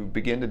to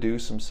begin to do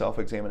some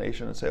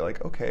self-examination and say,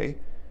 like, okay,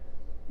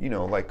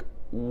 like,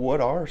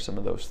 what are some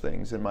of those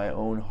things in my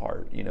own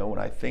heart? When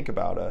I think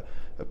about a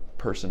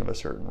person of a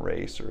certain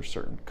race or a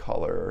certain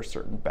color or a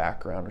certain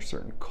background or a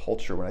certain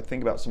culture, when I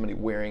think about somebody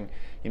wearing,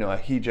 a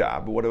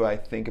hijab, what do I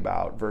think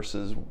about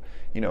versus,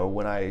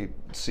 when I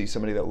see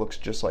somebody that looks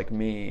just like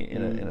me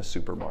in a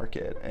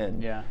supermarket?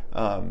 And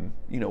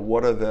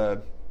what are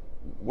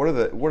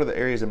the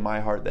areas in my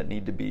heart that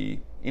need to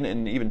be,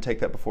 and even take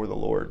that before the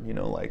Lord,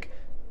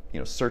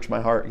 search my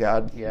heart,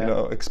 God,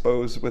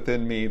 expose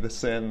within me the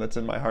sin that's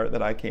in my heart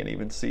that I can't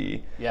even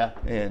see. Yeah.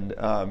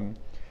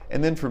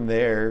 And then from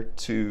there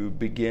to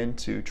begin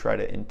to try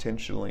to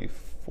intentionally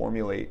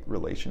formulate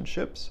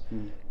relationships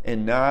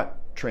and not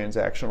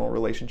transactional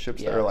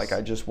relationships that are like,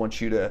 I just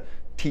want you to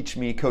teach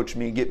me, coach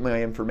me, get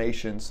my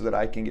information so that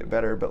I can get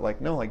better. But like,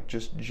 no, like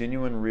just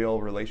genuine,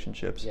 real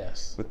relationships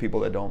Yes. with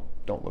people that don't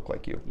look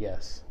like you.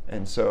 Yes.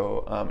 And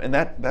so, and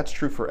that's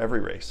true for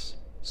every race.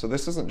 So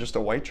this isn't just a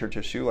white church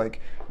issue.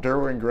 Like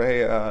Derwin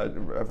Gray,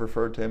 I've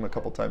referred to him a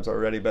couple times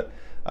already, but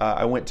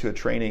I went to a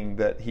training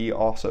that he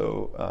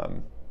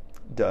also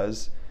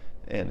does,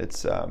 and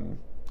it's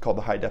called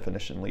the High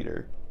Definition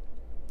Leader.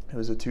 It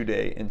was a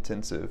 2-day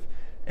intensive,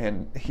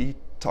 and he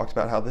talked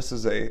about how this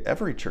is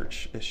every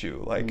church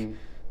issue.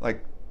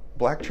 Like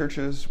black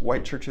churches,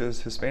 white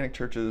churches, Hispanic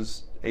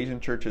churches, Asian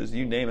churches,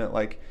 you name it,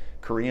 like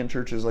Korean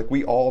churches, like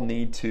we all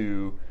need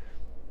to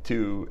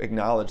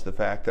acknowledge the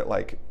fact that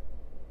like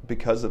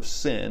because of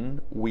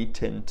sin, we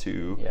tend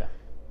to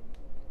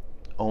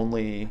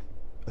only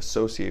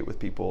associate with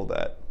people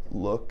that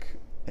look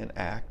and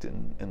act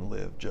and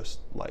live just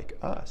like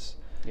us.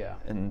 Yeah.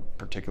 And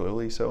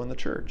particularly so in the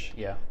church.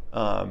 Yeah.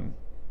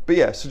 But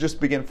yeah, so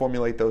just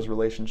formulate those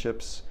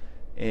relationships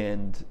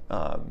and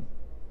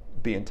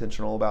be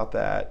intentional about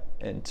that,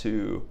 and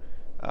to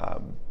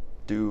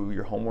do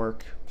your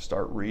homework,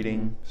 start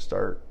reading,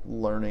 start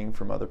learning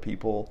from other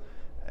people.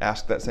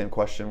 Ask that same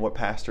question: what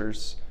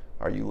pastors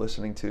are you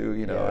listening to?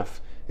 You know,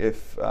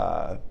 if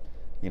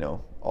you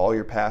know, all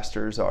your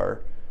pastors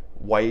are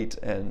white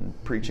and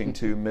preaching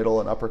to middle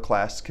and upper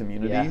class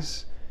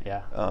communities,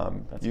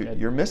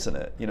 you're missing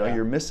it. You know,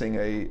 you're missing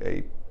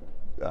a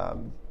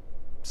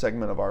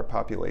segment of our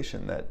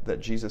population that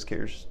Jesus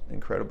cares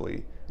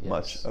incredibly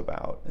much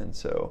about. And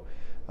so,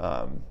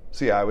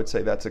 so yeah, I would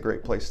say that's a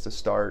great place to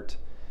start.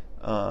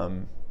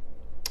 And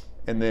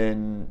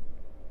then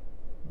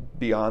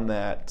beyond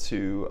that,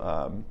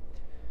 to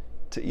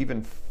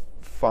even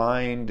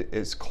find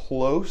as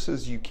close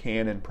as you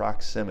can in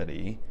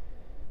proximity.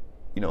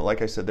 You know,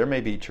 like I said, there may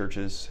be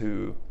churches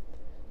who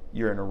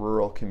you're in a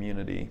rural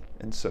community,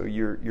 and so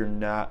you're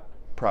not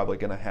probably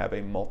going to have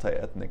a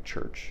multi-ethnic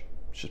church.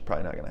 It's just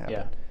probably not going to happen.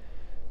 Yeah.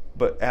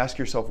 But ask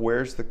yourself,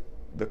 where's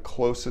the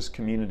closest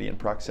community in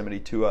proximity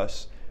to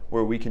us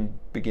where we can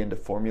begin to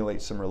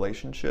formulate some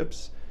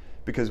relationships?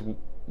 Because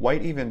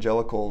white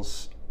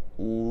evangelicals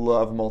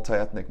love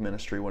multi-ethnic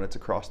ministry when it's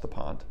across the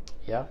pond.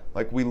 Yeah.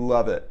 Like we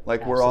love it.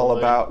 Like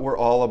Absolutely. we're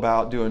all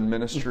about doing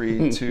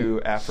ministry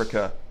to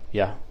Africa.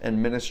 Yeah.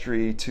 And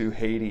ministry to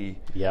Haiti.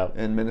 Yep.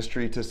 And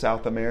ministry to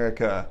South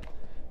America.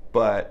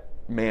 But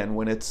man,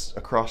 when it's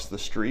across the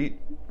street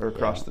or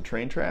across the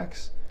train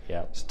tracks,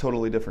 it's a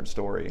totally different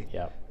story.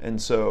 Yep.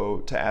 And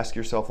so to ask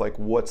yourself, like,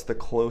 what's the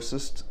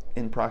closest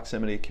in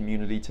proximity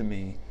community to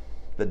me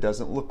that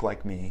doesn't look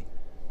like me,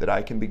 that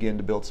I can begin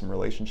to build some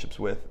relationships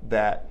with,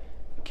 that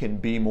can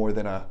be more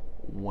than a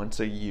once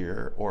a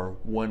year or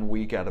 1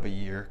 week out of a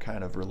year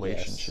kind of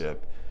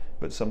relationship,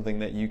 but something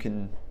that you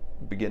can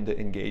begin to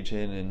engage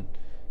in, and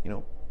you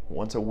know,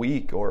 once a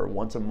week or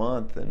once a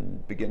month,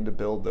 and begin to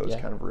build those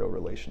kind of real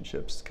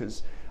relationships.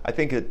 Because I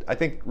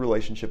think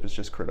relationship is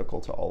just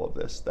critical to all of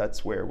this.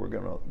 That's where we're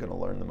gonna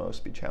learn the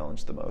most, be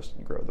challenged the most,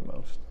 and grow the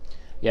most.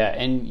 Yeah,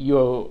 and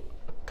you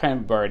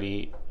kind of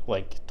already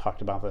like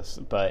talked about this,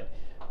 but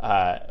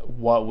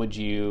what would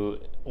you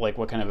like?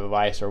 What kind of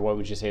advice, or what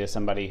would you say to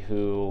somebody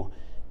who,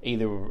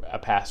 either a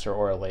pastor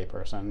or a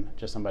layperson,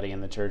 just somebody in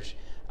the church,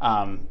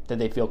 that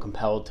they feel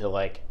compelled to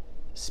like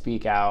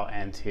speak out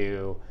and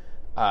to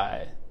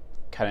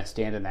kind of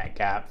stand in that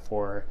gap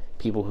for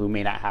people who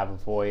may not have a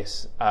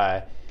voice,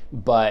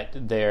 but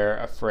they're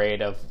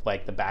afraid of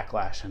like the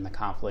backlash and the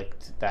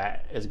conflict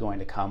that is going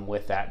to come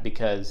with that?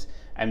 Because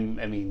I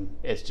mean,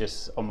 it's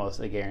just almost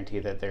a guarantee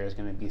that there's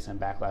going to be some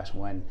backlash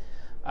when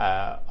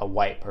a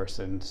white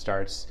person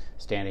starts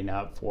standing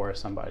up for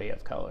somebody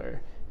of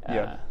color,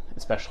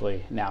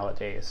 especially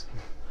nowadays.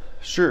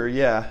 Sure,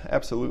 yeah,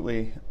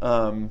 absolutely.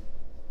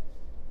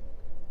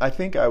 I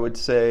think I would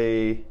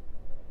say,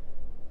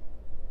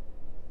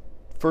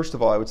 first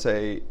of all, I would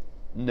say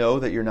know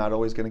that you're not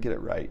always going to get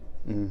it right.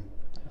 Mm-hmm.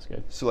 That's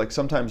good. So like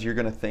sometimes you're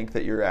going to think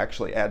that you're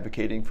actually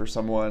advocating for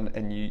someone,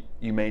 and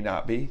you may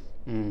not be.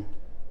 Mm.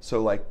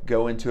 So like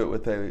go into it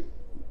with a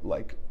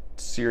like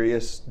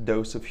serious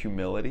dose of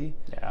humility.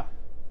 Yeah.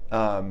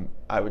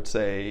 I would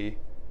say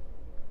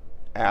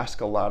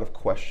ask a lot of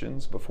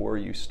questions before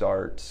you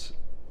start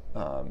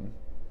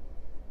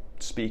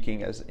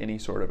speaking as any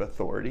sort of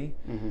authority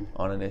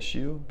on an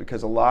issue,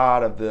 because a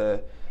lot of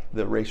the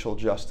racial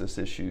justice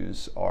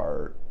issues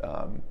are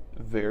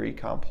very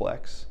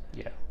complex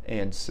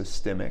and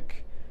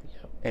systemic.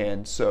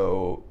 And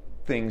so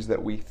things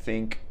that we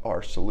think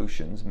are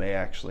solutions may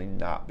actually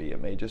not be.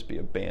 It may just be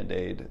a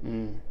Band-Aid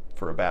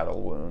for a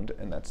battle wound,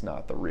 and that's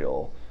not the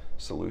real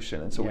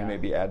solution. And so we may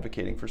be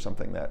advocating for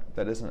something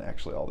that isn't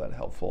actually all that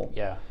helpful.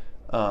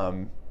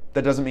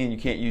 That doesn't mean you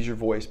can't use your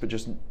voice, but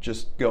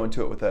just go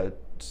into it with a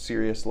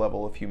serious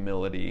level of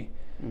humility.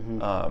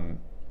 And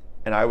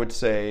I would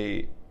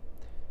say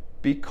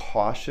be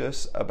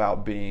cautious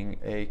about being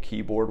a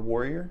keyboard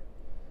warrior.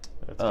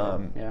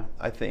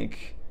 I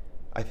think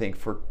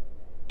for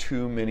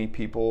too many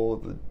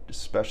people,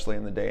 especially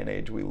in the day and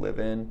age we live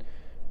in,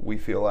 we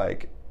feel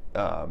like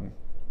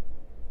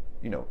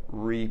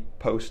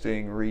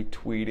reposting,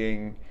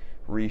 retweeting,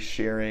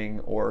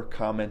 resharing or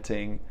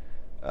commenting,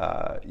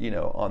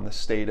 on the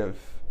state of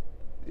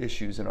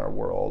issues in our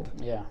world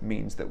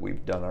means that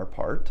we've done our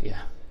part.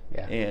 Yeah.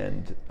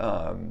 And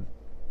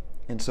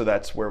so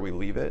that's where we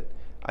leave it.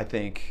 I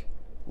think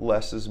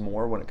less is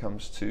more when it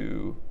comes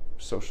to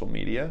social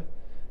media.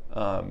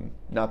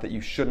 Not that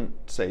you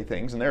shouldn't say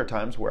things, and there are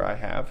times where I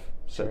have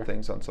said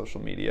things on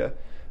social media,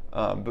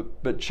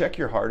 but check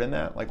your heart in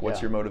that. Like,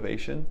 what's your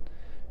motivation?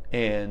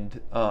 And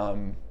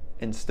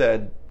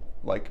instead,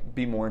 like,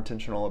 be more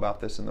intentional about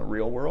this in the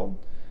real world.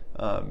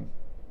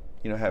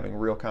 Having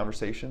real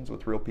conversations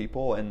with real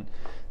people, and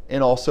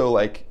also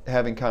like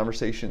having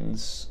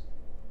conversations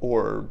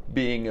or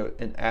being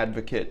an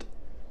advocate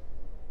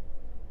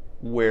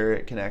where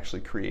it can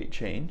actually create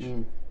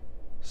change.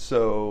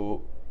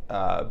 So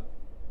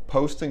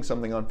posting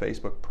something on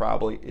Facebook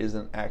probably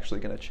isn't actually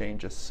going to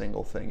change a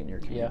single thing in your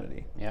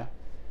community. Yeah.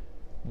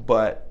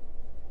 But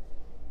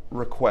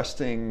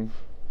requesting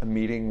a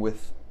meeting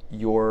with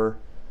your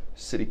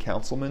city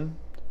councilman,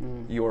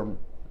 your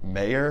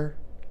mayor,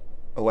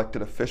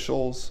 elected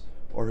officials,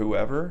 or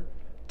whoever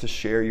to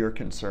share your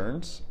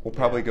concerns will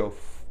probably go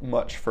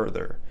much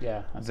further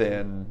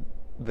than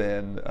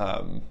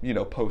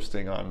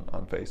posting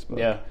on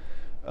Facebook.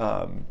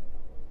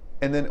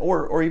 And then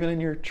or even in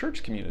your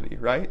church community,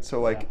 right? So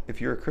like if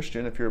you're a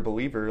Christian, if you're a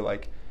believer,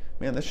 like,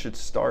 man, this should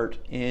start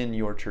in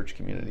your church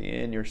community,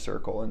 in your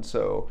circle. And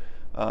so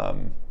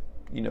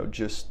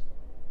just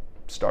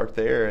start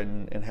there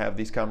and have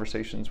these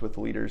conversations with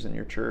leaders in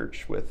your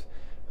church, with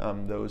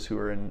those who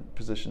are in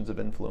positions of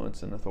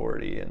influence and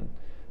authority, and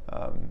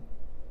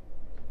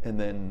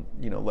then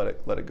let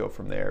it go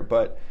from there.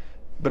 But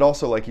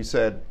also, like you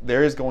said,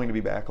 there is going to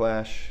be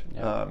backlash.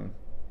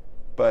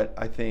 But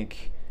I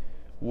think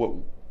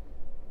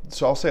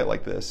so I'll say it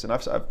like this, and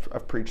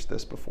I've preached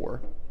this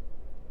before.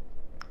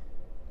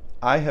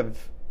 I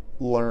have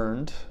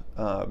learned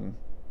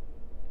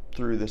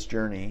through this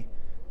journey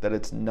that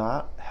it's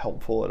not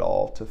helpful at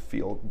all to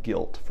feel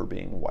guilt for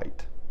being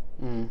white.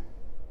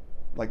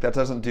 Like, that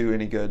doesn't do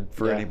any good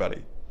for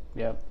anybody.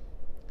 Yeah.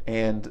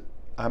 And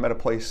I'm at a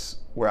place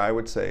where I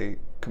would say,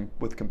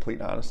 with complete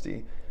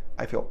honesty,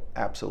 I feel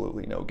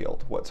absolutely no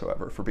guilt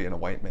whatsoever for being a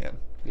white man.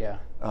 Yeah.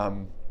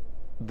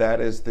 That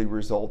is the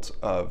result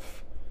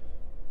of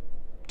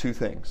two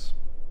things.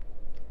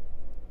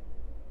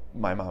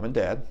 My mom and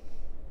dad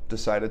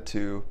decided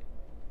to,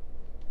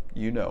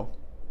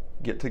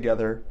 get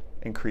together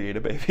and create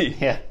a baby.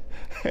 Yeah.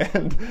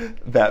 And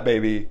that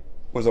baby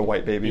was a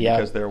white baby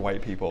because they're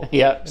white people.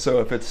 Yeah. So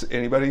if it's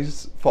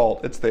anybody's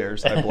fault, it's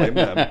theirs. I blame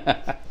them.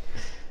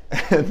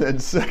 And then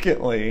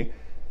secondly,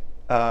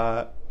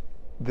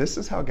 this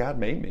is how God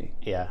made me.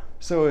 Yeah.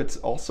 So it's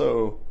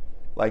also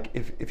like,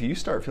 if you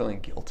start feeling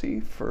guilty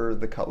for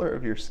the color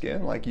of your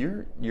skin, like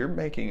you're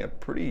making a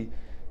pretty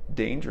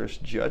dangerous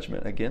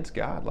judgment against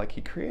God. Like,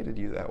 He created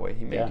you that way.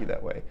 He made you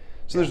that way.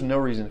 So there's no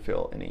reason to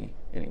feel any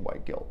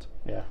white guilt.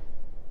 Yeah.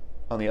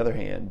 On the other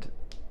hand,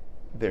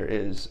 there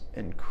is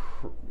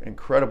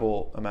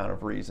incredible amount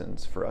of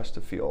reasons for us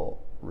to feel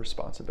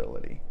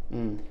responsibility,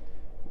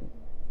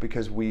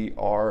 because we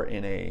are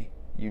in a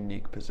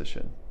unique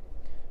position.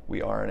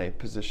 We are in a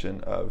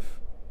position of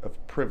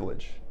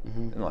privilege,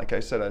 and like I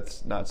said,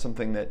 it's not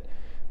something that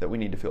we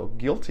need to feel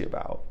guilty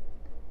about,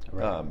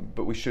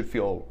 but we should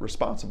feel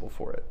responsible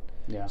for it.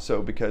 Yeah.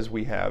 So because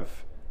we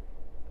have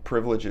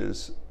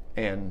privileges,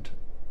 and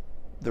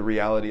the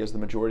reality is the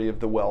majority of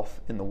the wealth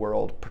in the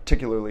world,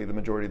 particularly the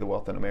majority of the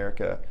wealth in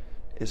America,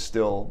 is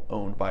still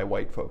owned by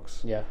white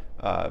folks. Yeah.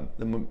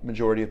 The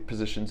majority of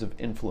positions of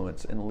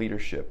influence and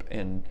leadership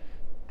and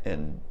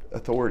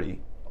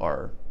authority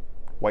are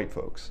white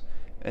folks.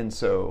 And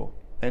so,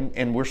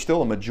 and we're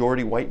still a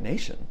majority white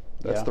nation.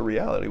 That's the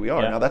reality we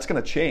are. Now that's going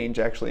to change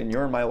actually in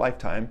your and my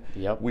lifetime.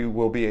 Yep. We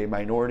will be a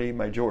majority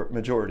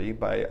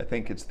by, I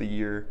think it's the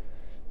year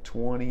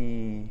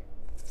 2050.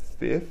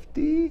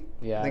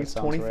 Yeah, I think it's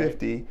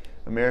 2050. Right.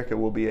 America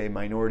will be a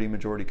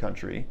majority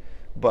country.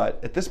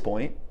 But at this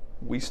point,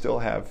 we still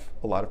have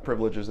a lot of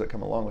privileges that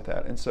come along with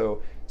that. And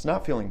so it's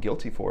not feeling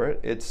guilty for it.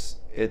 It's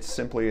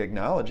simply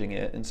acknowledging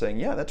it and saying,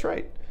 yeah, that's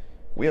right.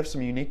 We have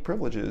some unique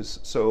privileges.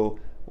 So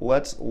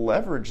let's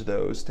leverage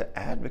those to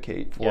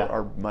advocate for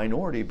our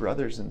minority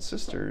brothers and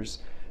sisters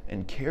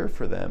and care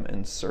for them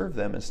and serve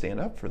them and stand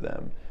up for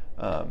them.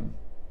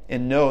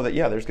 And know that,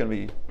 there's going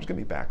to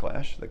be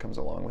backlash that comes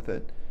along with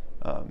it.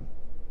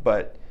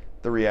 But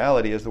the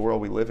reality is, the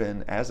world we live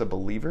in, as a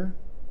believer,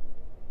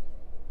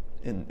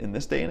 in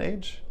this day and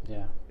age,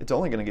 it's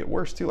only going to get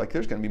worse too. Like,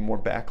 there's going to be more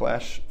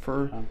backlash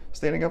for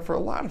standing up for a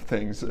lot of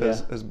things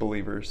as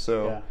believers.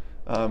 So,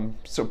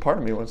 so part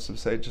of me wants to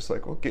say, just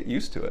like, well, get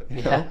used to it.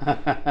 You know?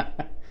 I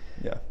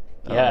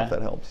don't know if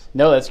that helps.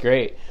 No, that's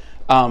great.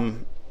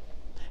 And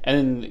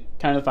then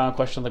kind of the final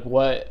question, like,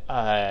 what,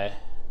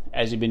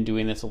 as you've been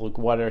doing this, like,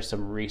 what are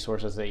some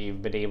resources that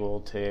you've been able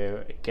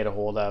to get a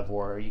hold of,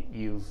 or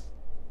you've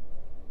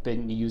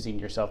been using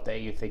yourself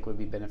that you think would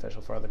be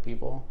beneficial for other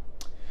people?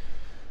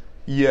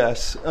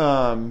 Yes.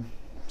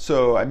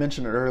 So I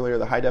mentioned it earlier.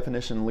 The High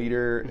Definition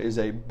Leader is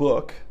a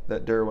book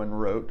that Derwin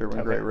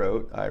Gray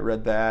wrote. I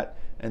read that,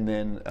 and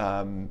then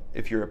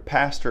if you're a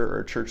pastor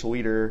or a church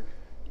leader,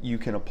 you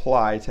can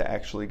apply to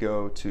actually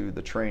go to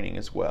the training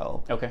as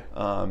well. Okay.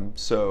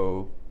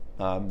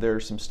 There are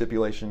some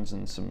stipulations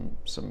and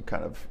some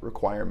kind of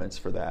requirements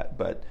for that,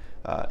 but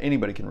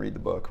anybody can read the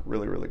book.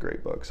 Really, really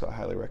great book, so I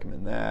highly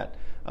recommend that.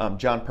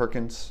 John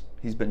Perkins,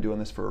 he's been doing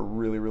this for a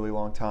really, really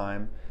long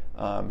time.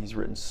 He's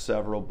written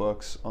several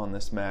books on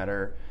this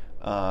matter.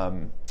 Let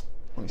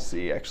me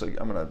see. Actually,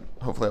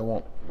 hopefully I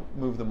won't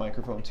move the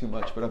microphone too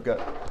much, but I've got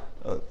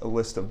a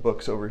list of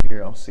books over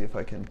here. I'll see if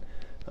I can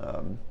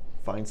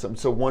find some.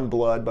 So One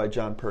Blood by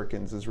John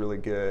Perkins is really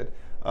good.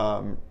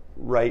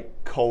 Right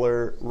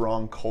Color,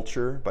 Wrong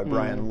Culture by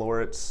Brian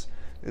Loritz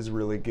is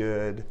really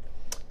good.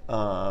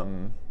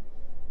 Let's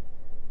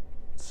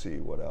see,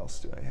 what else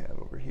do I have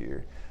over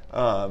here?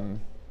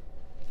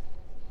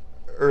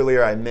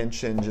 Earlier I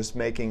mentioned just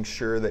making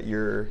sure that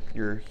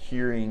you're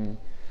hearing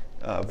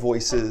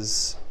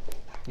voices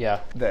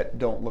that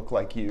don't look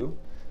like you.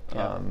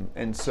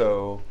 And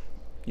so,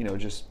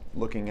 just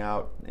looking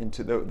out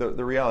into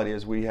the reality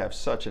is we have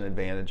such an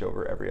advantage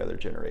over every other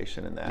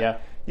generation in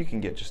that you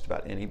can get just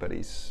about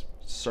anybody's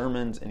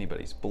sermons,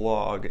 anybody's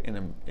blog in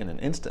an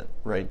instant,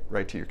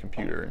 right to your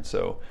computer. And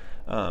so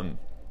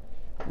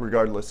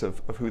regardless of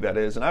who that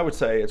is, and I would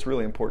say it's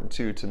really important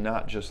too to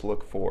not just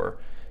look for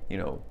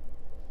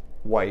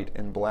white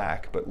and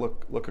black, but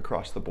look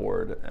across the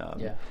board,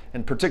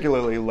 and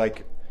particularly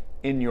like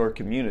in your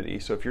community.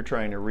 So if you're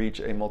trying to reach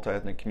a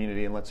multi-ethnic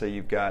community, and let's say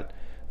you've got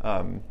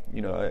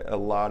a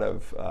lot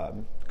of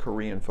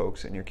Korean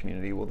folks in your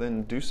community, well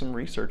then do some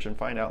research and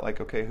find out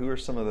okay, who are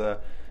some of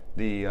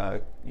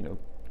the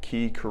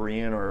key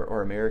Korean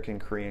or American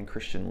Korean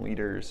Christian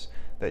leaders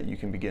that you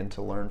can begin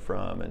to learn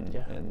from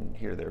and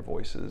hear their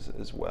voices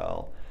as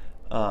well.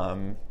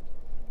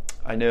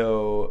 I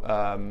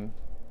know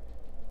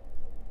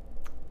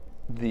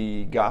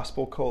the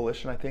Gospel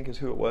Coalition, I think is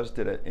who it was,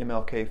 did an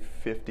MLK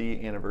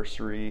 50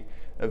 anniversary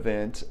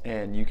event,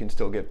 and you can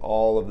still get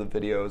all of the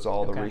videos,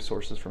 all the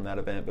resources from that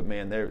event. But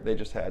man, they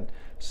just had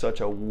such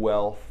a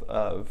wealth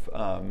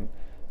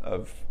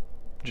of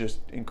just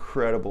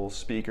incredible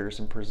speakers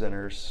and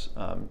presenters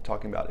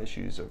talking about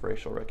issues of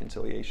racial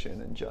reconciliation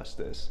and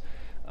justice.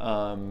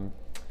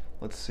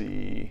 Let's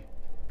see.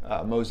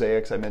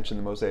 Mosaics, I mentioned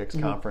the Mosaics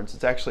Conference.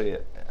 It's actually,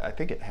 I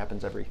think it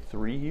happens every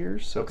 3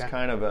 years, so it's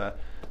kind of a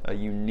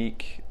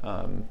unique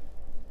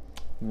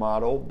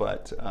model,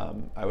 but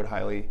I would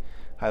highly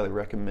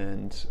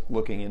recommend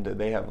looking into.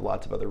 They have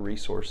lots of other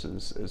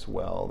resources as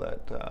well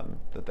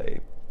that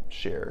they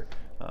share.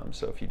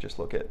 So if you just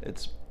look at,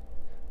 it's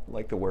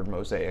like the word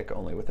mosaic,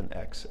 only with an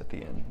X at the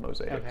end,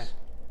 Mosaics.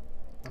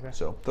 Okay.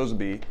 So those would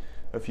be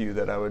a few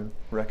that I would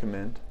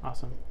recommend.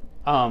 Awesome.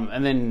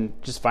 And then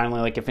just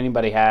finally, if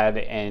anybody had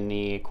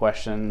any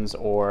questions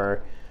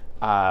or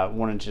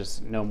wanted to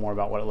just know more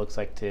about what it looks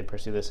like to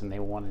pursue this and they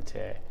wanted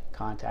to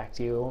contact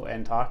you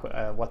and talk,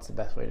 what's the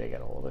best way to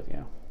get a hold of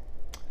you?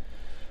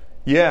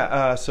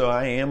 Yeah, so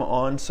I am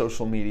on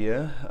social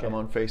media. Okay. I'm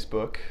on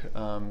Facebook,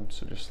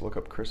 so just look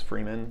up Chris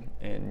Freeman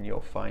and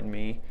you'll find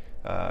me.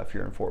 If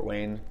you're in Fort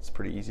Wayne, it's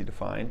pretty easy to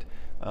find.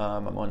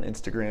 I'm on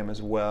Instagram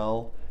as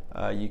well.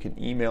 You can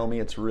email me.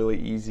 It's really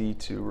easy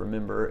to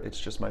remember. It's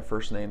just my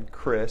first name,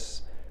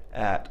 Chris,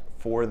 at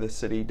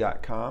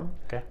forthecity.com.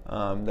 Okay.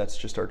 That's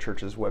just our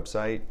church's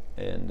website,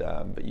 and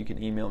but you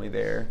can email me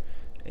there,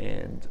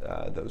 and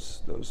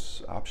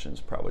those options,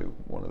 probably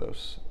one of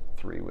those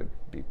three would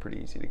be pretty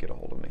easy to get a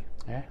hold of me.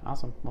 Yeah,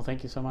 awesome. Well,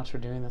 thank you so much for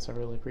doing this. I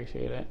really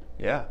appreciate it.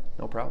 Yeah,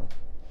 no problem.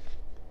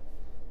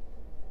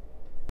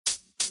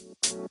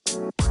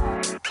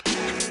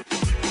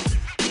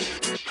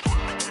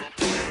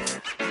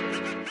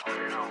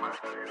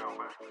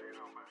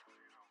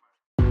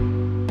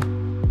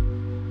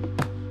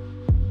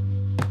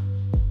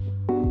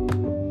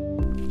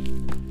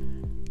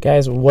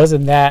 Guys,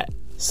 wasn't that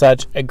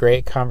such a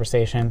great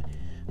conversation?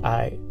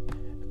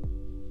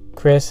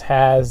 Chris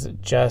has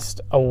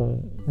just a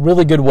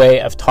really good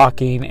way of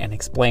talking and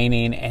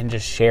explaining and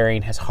just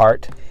sharing his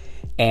heart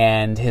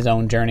and his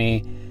own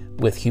journey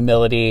with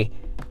humility,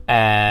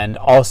 and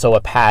also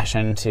a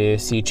passion to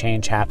see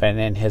change happen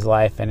in his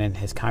life and in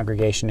his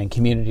congregation and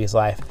community's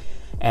life.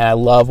 And I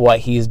love what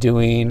he's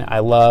doing. I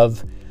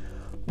love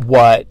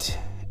what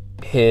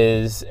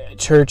his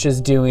church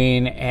is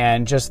doing,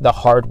 and just the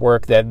hard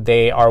work that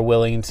they are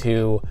willing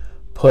to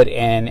put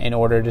in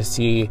order to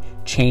see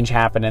change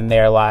happen in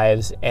their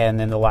lives and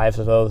in the lives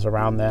of those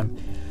around them.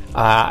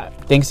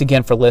 Thanks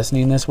again for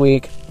listening this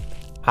week.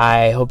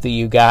 I hope that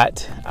you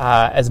got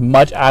as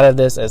much out of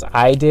this as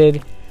I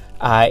did.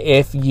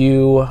 If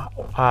you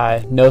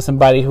know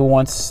somebody who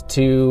wants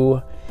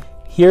to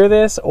hear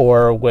this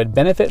or would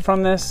benefit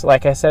from this,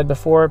 like I said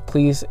before,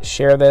 please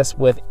share this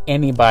with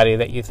anybody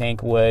that you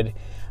think would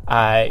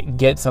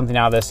get something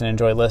out of this and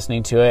enjoy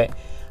listening to it.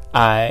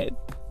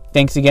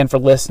 Thanks again for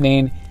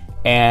listening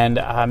and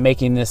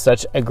making this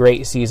such a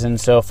great season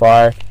so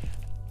far.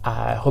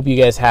 I hope you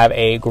guys have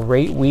a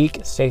great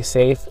week. Stay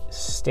safe,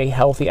 stay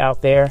healthy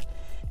out there,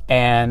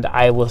 and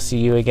I will see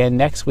you again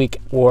next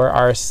week for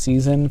our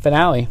season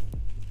finale.